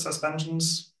further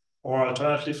suspensions, or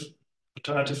alternatively,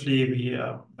 we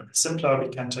a bit simpler, we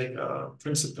can take a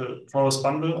principal torus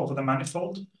bundle over the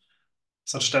manifold,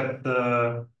 such that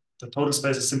the total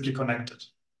space is simply connected.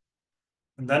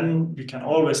 And then we can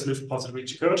always lift positive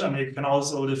Ricci curvature, and we can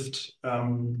also lift,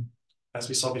 as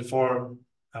we saw before,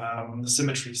 the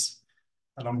symmetries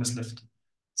along this lift.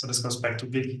 So this goes back to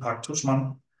Wilke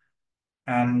Park-Tuschmann.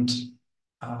 And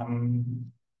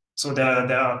so there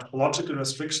are topological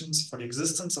restrictions for the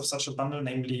existence of such a bundle,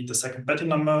 namely the second Betti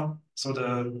number. So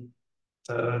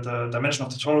the dimension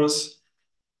of the torus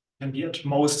can be at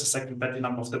most the second Betti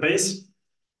number of the base.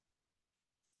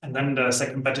 And then the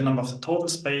second Betti number of the total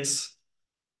space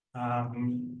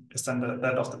is then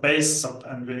that of the base,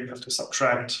 and we have to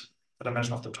subtract the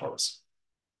dimension of the torus.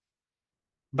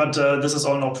 But this is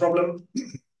all no problem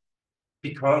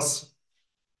because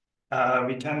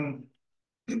we can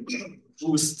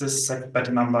choose this second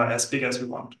Betti number as big as we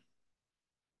want.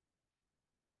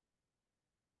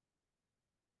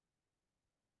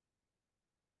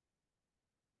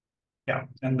 Yeah,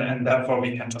 and therefore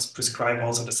we can just prescribe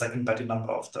also the second Betti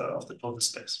number of the total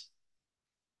space.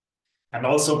 And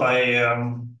also by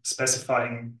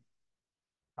specifying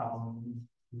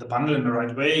the bundle in the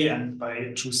right way and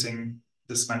by choosing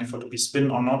this manifold to be spin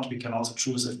or not, we can also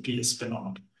choose if P is spin or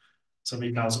not. So we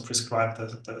can also prescribe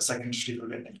the second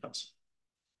Stiefel-Winding class.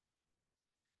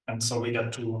 And so we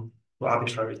get to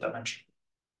arbitrary dimension.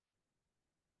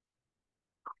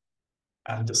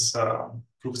 And this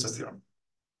proves the theorem.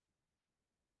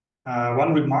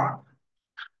 One remark.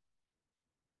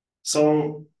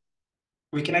 So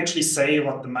we can actually say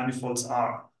what the manifolds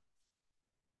are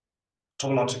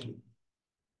topologically.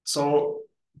 So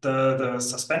the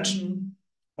suspension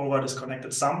over this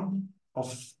connected sum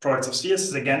of products of spheres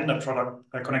is again a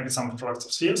connected sum of products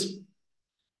of spheres,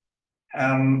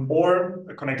 or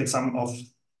a connected sum of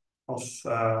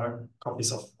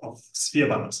copies of sphere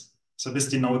bundles. So this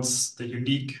denotes the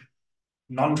unique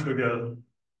non-trivial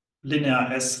linear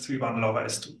S3 bundle over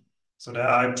S2. So there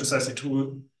are precisely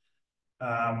two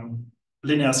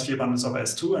linear sphere bundles over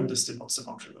S2, and this denotes the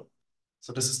non-trivial.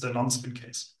 So this is the non-spin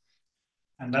case.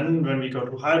 And then when we go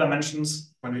to higher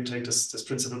dimensions, when we take this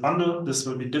principal bundle, this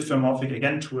will be diffeomorphic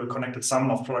again to a connected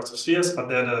sum of products of spheres, but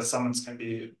there the summands can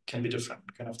be different,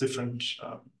 can have different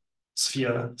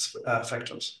sphere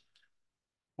factors.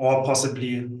 Or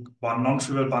possibly one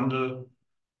non-trivial bundle.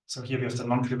 So here we have the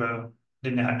non-trivial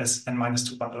linear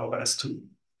Sn-2 bundle over S2.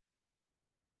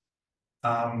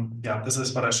 Yeah, this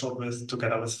is what I showed with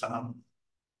together with Fernand.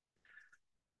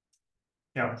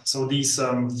 Yeah, so these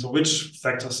so which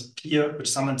factors appear, which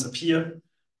summands appear,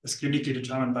 is uniquely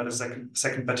determined by the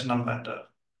second Betti number and the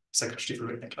second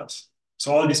Stiefel-Winding class.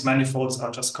 So all these manifolds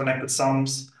are just connected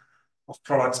sums of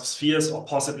products of spheres, or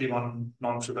possibly one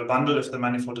non-trivial bundle if the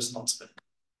manifold is non-spin.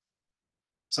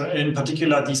 So in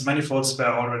particular, these manifolds were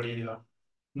already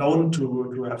known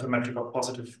to have a metric of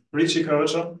positive Ricci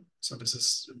curvature. So this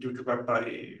is due to work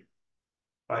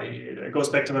it goes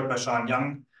back to work by Shah and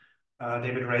Young,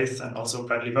 David Wraith, and also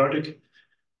Bradley Burdick.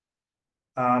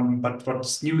 But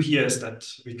what's new here is that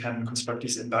we can construct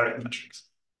these invariant metrics.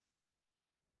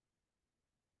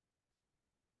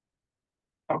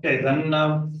 Okay, then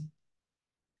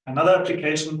another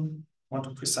application I want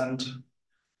to present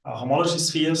are homology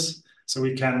spheres. So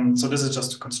this is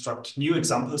just to construct new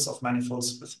examples of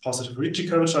manifolds with positive Ricci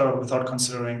curvature without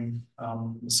considering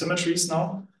symmetries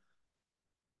now.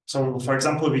 So for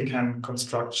example, we can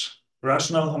construct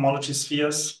rational homology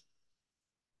spheres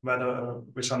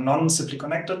which are non-simply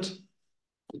connected,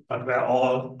 but where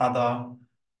all other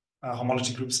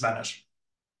homology groups vanish.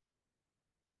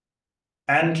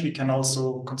 And we can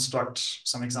also construct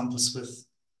some examples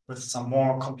with some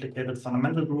more complicated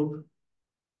fundamental group,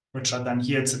 which are then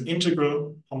here, it's an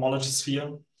integral homology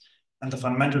sphere. And the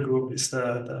fundamental group is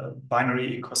the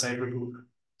binary quasadral group.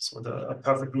 So a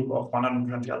perfect group of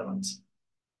 120 elements.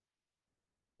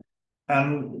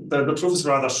 And the proof is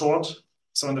rather short.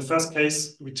 So in the first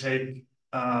case, we take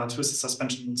twisted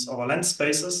suspensions over length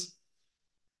spaces.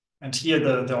 And here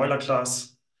the Euler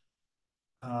class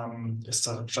is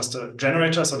just a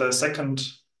generator. So the second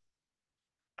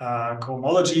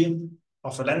cohomology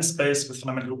of a length space with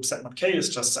fundamental group Z mod K is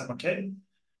just Z mod K.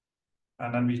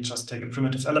 And then we just take a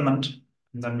primitive element,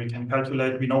 and then we can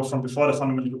calculate. We know from before the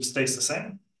fundamental group stays the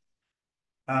same.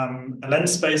 A length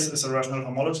space is a rational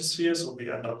homology sphere, so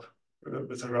we end up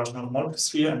with a rational homology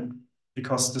sphere. And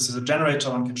because this is a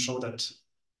generator, one can show that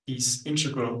these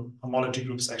integral homology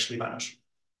groups actually vanish.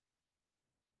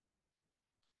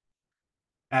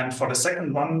 And for the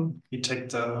second one, we take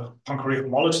the Poincare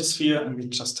homology sphere and we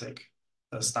just take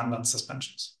the standard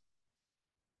suspensions.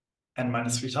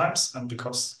 N-3 times, and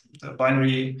because the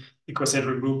binary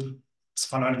equiquasadral group is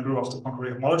fundamental group of the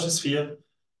Poincare homology sphere,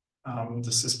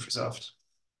 this is preserved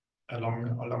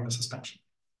along the suspension.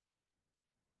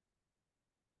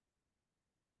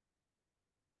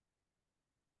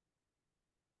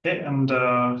 Okay, and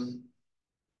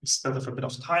we still have a bit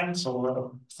of time,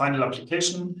 so final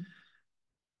application.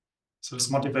 So it's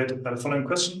motivated by the following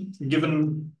question: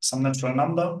 given some natural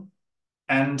number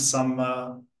and some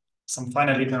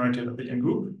finitely generated abelian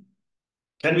group,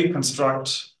 can we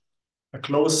construct a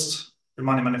closed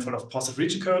Riemannian manifold of positive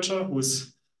Ricci curvature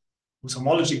whose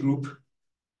homology group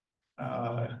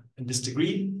in this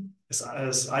degree is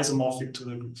isomorphic to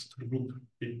the group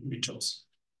we chose?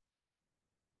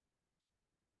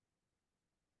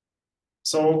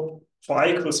 So for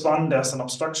I equals 1, there's an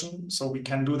obstruction. So we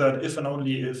can do that if and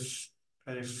only if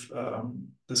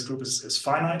this group is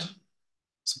finite.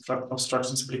 So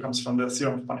obstruction simply comes from the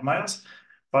theorem of Monty-Myers.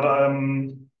 But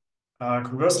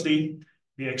conversely,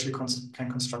 we actually can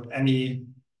construct any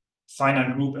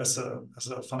finite group as a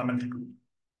fundamental group.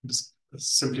 This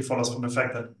simply follows from the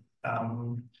fact that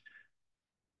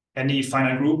any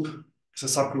finite group is a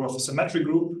subgroup of a symmetric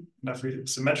group, and every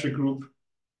symmetric group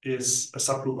is a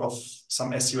subgroup of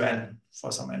some SUN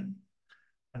for some n.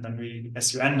 And then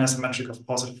SUN has a metric of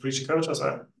positive Ricci curvature,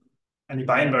 so any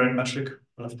bi-invariant metric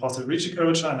will have positive Ricci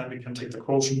curvature, and then we can take the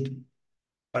quotient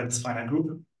by this finite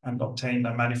group and obtain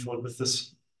a manifold with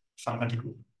this fundamental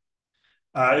group.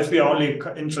 If we are only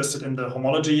interested in the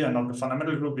homology and not the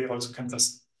fundamental group, we also can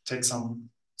just take some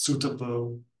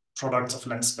suitable products of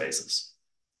length spaces.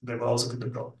 They will also get the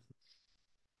problem.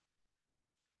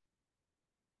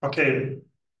 Okay,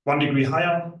 1 degree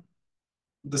higher.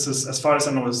 This is, as far as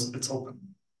I know, it's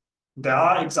open. There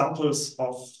are examples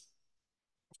of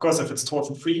course, if it's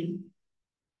torsion free,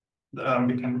 we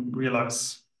can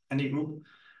realize any group.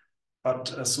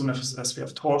 But as soon as we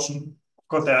have torsion, of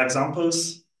course, there are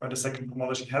examples where the second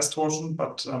homology has torsion,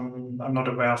 but I'm not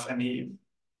aware of anything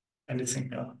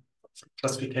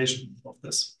classification of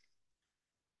this.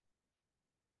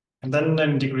 And then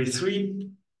in degree 3,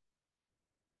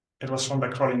 it was shown by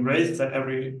Crowley and Wraith that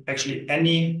actually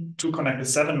any 2 connected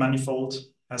 7 manifold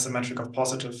has a metric of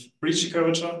positive Ricci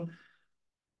curvature.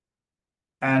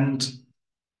 And it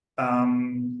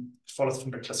follows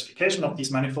from the classification of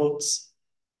these manifolds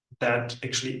that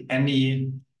actually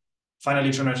any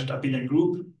finally generated abelian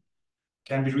group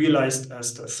can be realized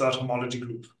as the third homology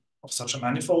group of such a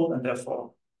manifold, and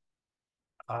therefore,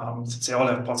 since they all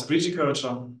have positive Ricci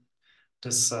curvature,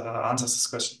 this answers this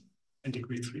question in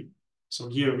degree 3. So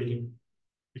here we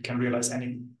can realize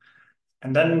any.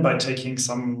 And then by taking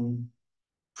some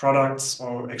products,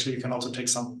 or actually you can also take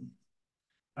some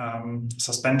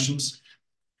suspensions,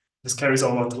 this carries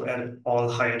over to all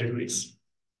higher degrees.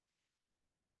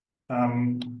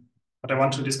 What I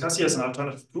want to discuss here is an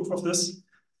alternative proof of this.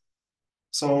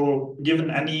 So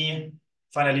given any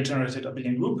finally generated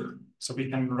abelian group, so we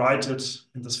can write it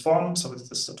in this form. So this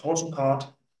is the torsion part,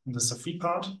 and this is the free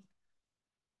part.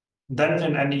 Then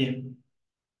in here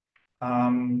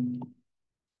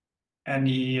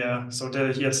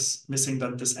it's missing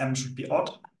that this M should be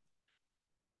odd.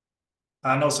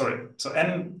 No, sorry. So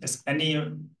M is any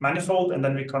manifold, and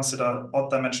then we consider odd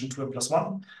dimension 2m plus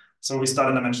 1. So we start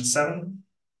in dimension 7.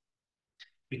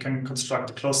 We can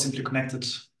construct a closed simply connected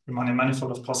Riemannian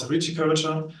manifold of positive Ricci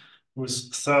curvature, whose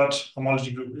third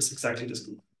homology group is exactly this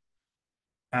group.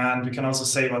 And we can also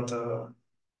say what the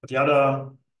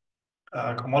other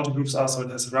homology groups are. So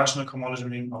there's a rational homology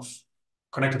ring of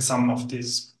connected sum of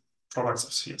these products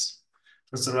of spheres.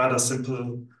 So it's a rather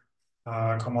simple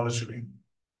homology ring.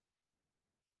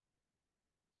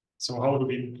 So how do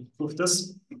we prove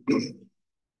this?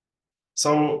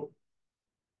 So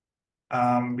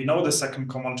we know the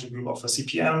second homology group of a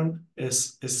CPM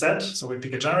is Z. So we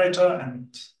pick a generator,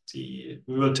 and we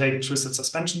will take twisted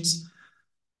suspensions.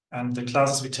 And the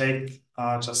classes we take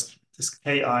are just this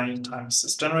Ki times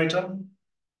this generator.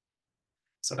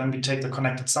 So then we take the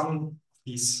connected sum of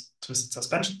these twisted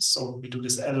suspensions. So we do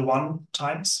this L1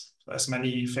 times, so as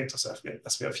many factors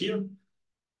as we have here.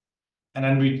 And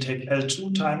then we take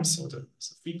L2 times, so the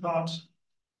free part,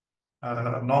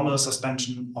 a normal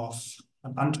suspension of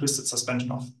an untwisted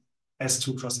suspension of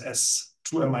S2 cross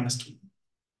S2m minus 2.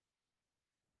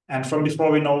 And from before,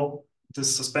 we know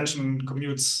this suspension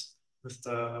commutes with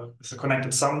the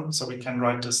connected sum, so we can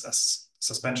write this as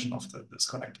suspension of this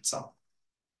connected sum.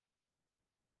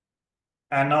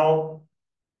 And now,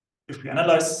 if we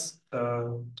analyze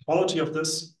the topology of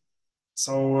this,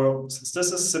 so since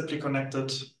this is simply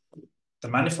connected, the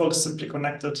manifold is simply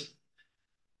connected.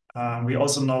 We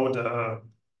also know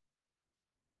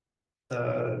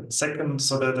the second,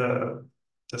 so that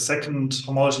the second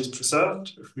homology is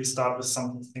preserved if we start with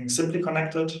something simply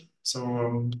connected.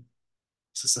 So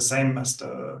this is the same as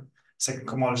the second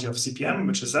homology of CPM,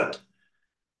 which is Z.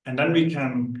 And then we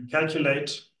can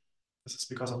calculate, this is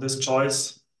because of this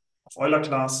choice of Euler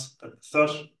class, that the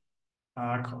third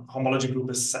homology group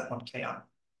is Z mod Ki.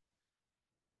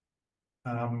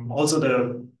 Also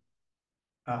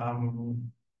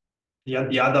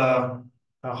the other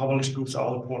homology groups are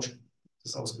all proportional.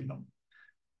 This also we know.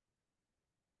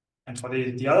 And for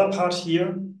the other part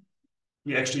here,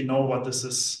 we actually know what this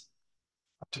is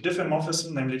up to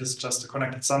diffeomorphism, namely this is just a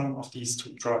connected sum of these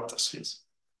two product of spheres.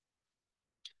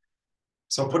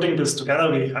 So putting this together,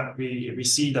 we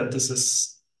see that this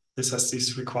has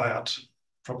these required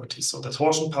properties. So the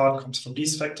torsion part comes from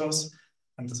these factors,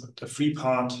 and the free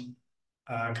part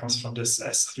comes from this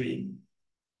S3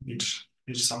 each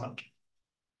summand.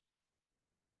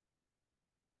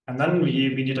 And then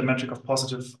we need a metric of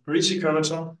positive Ricci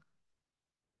curvature.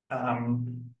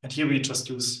 And here we just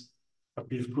use what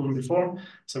we've proven before.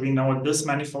 So we know this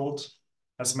manifold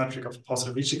has a metric of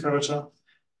positive Ricci curvature,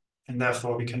 and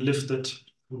therefore we can lift it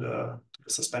to the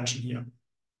suspension here.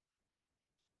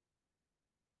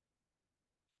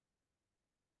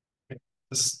 Okay.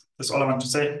 This is all I want to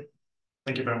say.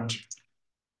 Thank you very much.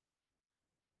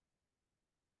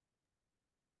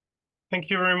 Thank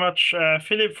you very much,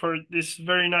 Philip, for this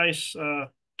very nice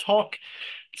talk.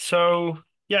 So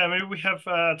yeah, maybe we have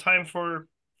time for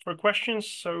questions.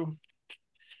 So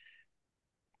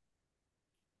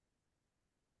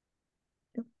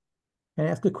can I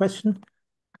ask a question?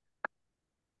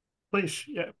 please,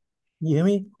 yeah. Can you hear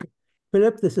me?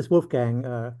 Philip, this is Wolfgang.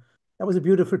 That was a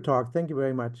beautiful talk. Thank you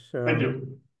very much. Thank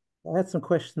you. I had some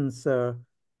questions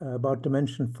about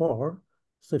dimension 4.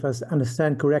 So if I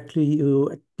understand correctly,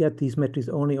 you get these metrics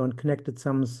only on connected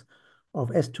sums of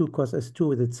S2 cos S2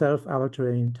 with itself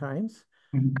arbitrary times.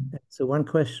 Mm-hmm. So one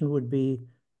question would be,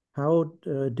 how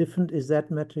different is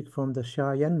that metric from the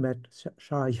Shah-Yang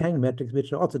metrics,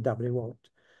 which are also doubly warped?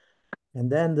 And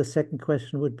then the second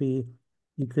question would be,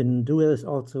 you can do this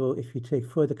also if you take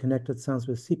further connected sums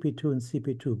with CP2 and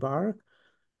CP2 bar,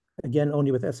 again,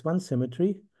 only with S1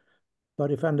 symmetry.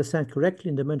 But if I understand correctly,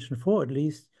 in dimension 4 at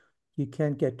least, you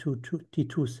can't get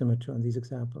T2 symmetry on these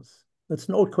examples. That's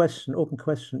an open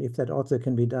question, if that also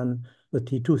can be done with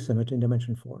T2 symmetry in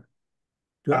dimension 4.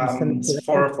 Do you understand?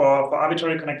 For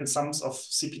arbitrary connected sums of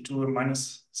CP2 and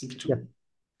minus CP2? Yeah.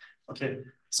 Okay.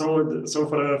 So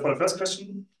for the first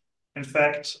question, in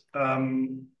fact, let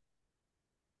me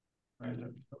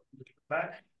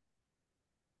back.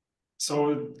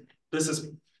 So this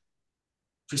is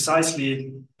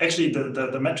precisely, actually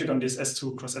the metric on this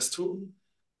S2 cross S2,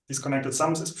 these connected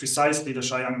sums is precisely the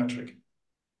Shah-Yang metric.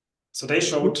 So they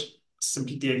showed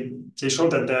simply they showed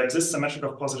that there exists a metric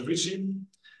of positive Ricci.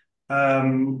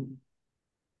 The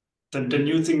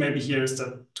new thing maybe here is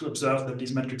that to observe that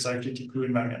these metrics are actually T2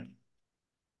 invariant.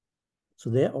 So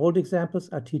their old examples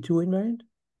are T2 invariant?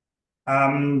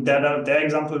 There are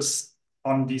examples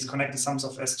on these connected sums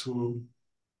of S2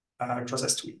 cross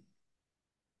S2.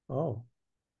 Oh.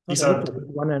 These I are looked at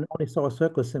one and only saw a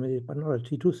circle symmetry, but not a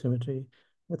T2 symmetry.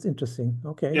 That's interesting.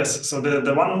 Okay. Yes. So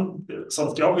the one, sort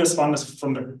of the obvious one is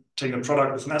from taking a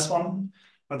product with an S1,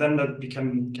 but then that we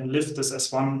can lift this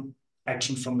S1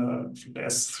 action from the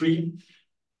S3.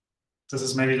 This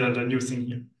is maybe the new thing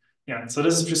here. Yeah. So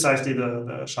this is precisely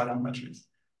the Shah-Yang matrix.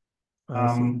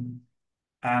 And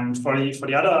for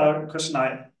the other question,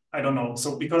 I don't know.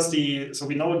 So because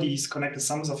we know these connected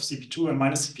sums of CP2 and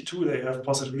minus CP2, they have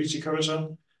positive Ricci curvature.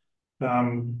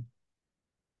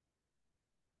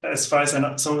 As far as I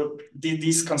know, so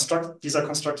these are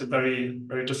constructed very,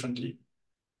 very differently.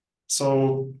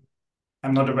 So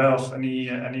I'm not aware of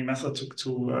any method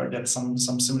to get some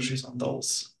symmetries on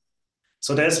those.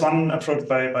 So there's one approach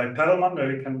by Perelman where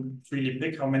we can really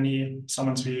pick how many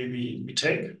summands we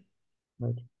take.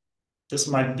 Right. This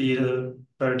might be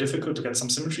very difficult to get some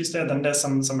symmetries there. Then there's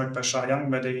some work by Shah-Yang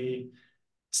where they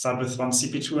start with one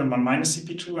CP2 and one minus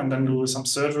CP2 and then do some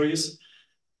surgeries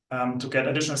to get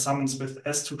additional summands with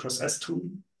S2 cross S2,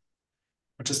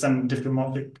 which is then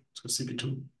diffeomorphic to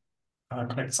CP2.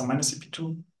 Connect some minus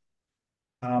CP2.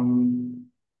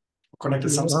 Connected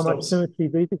sums How of much those. symmetry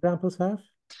these examples have?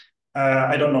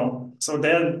 I don't know. So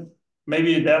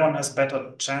maybe that one has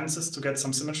better chances to get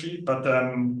some symmetry, but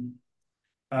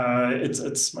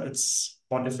it's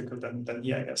more difficult than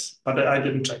here, I guess. But I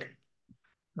didn't check.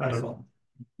 I don't know.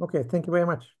 Okay, thank you very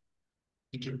much.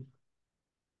 Thank you.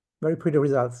 Very pretty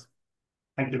results.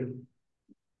 Thank you.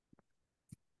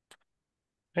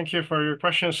 Thank you for your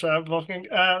questions, Wolfgang.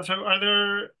 So are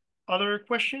there other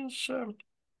questions? So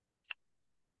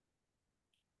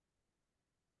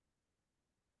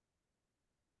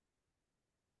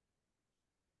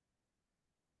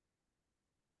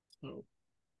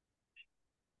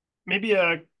maybe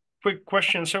a quick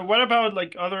question. So what about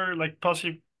like other like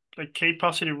positive, like K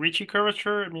positive Ricci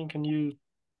curvature? I mean, can you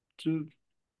do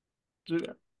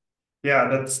that? Yeah,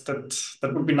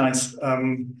 that would be nice.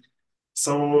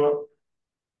 So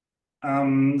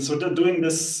So doing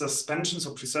this suspension,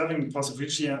 so preserving the force of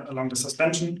Ricci along the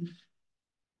suspension,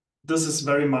 this is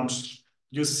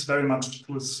uses very much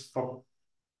tools for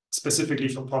specifically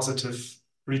for positive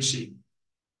Ricci.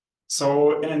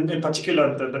 So in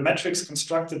particular, the metrics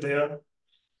constructed there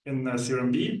in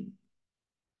theorem B,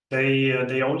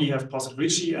 they only have positive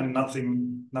Ricci and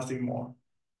nothing more.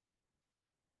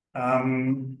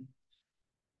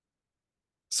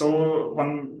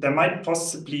 So there might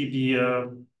possibly be a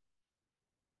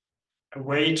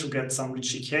way to get some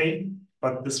Ricci K,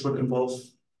 but this would involve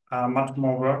much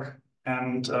more work.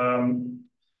 And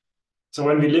so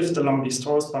when we lift along these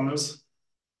torus bundles,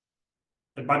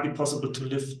 it might be possible to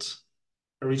lift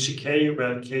a Ricci K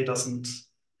where K doesn't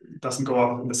go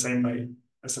up in the same way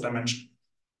as the dimension.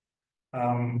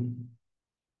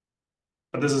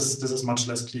 But this is much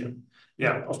less clear.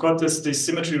 Yeah, of course, these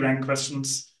symmetry rank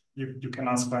questions you can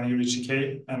ask by any Ricci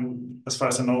K, and as far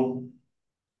as I know,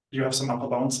 you have some upper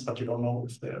bounds, but you don't know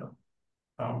if there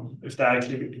are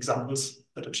actually examples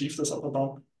that achieve this upper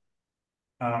bound.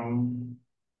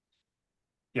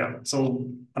 Yeah,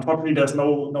 so unfortunately, there's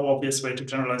no obvious way to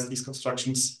generalize these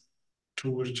constructions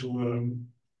to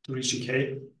Ricci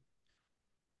K.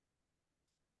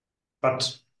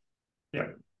 But yeah,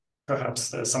 perhaps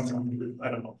there's something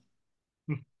I don't know.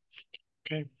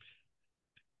 Okay.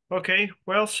 Okay.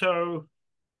 Well, so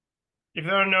if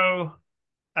there are no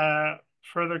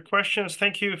further questions,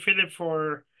 thank you, Philipp,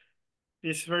 for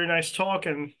this very nice talk,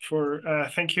 and for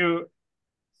thank you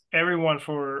everyone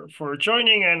for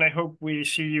joining, and I hope we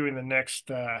see you in the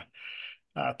next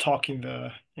talk in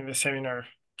the seminar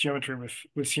geometry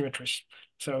with symmetries.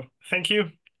 So thank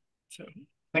you.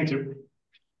 Thank you.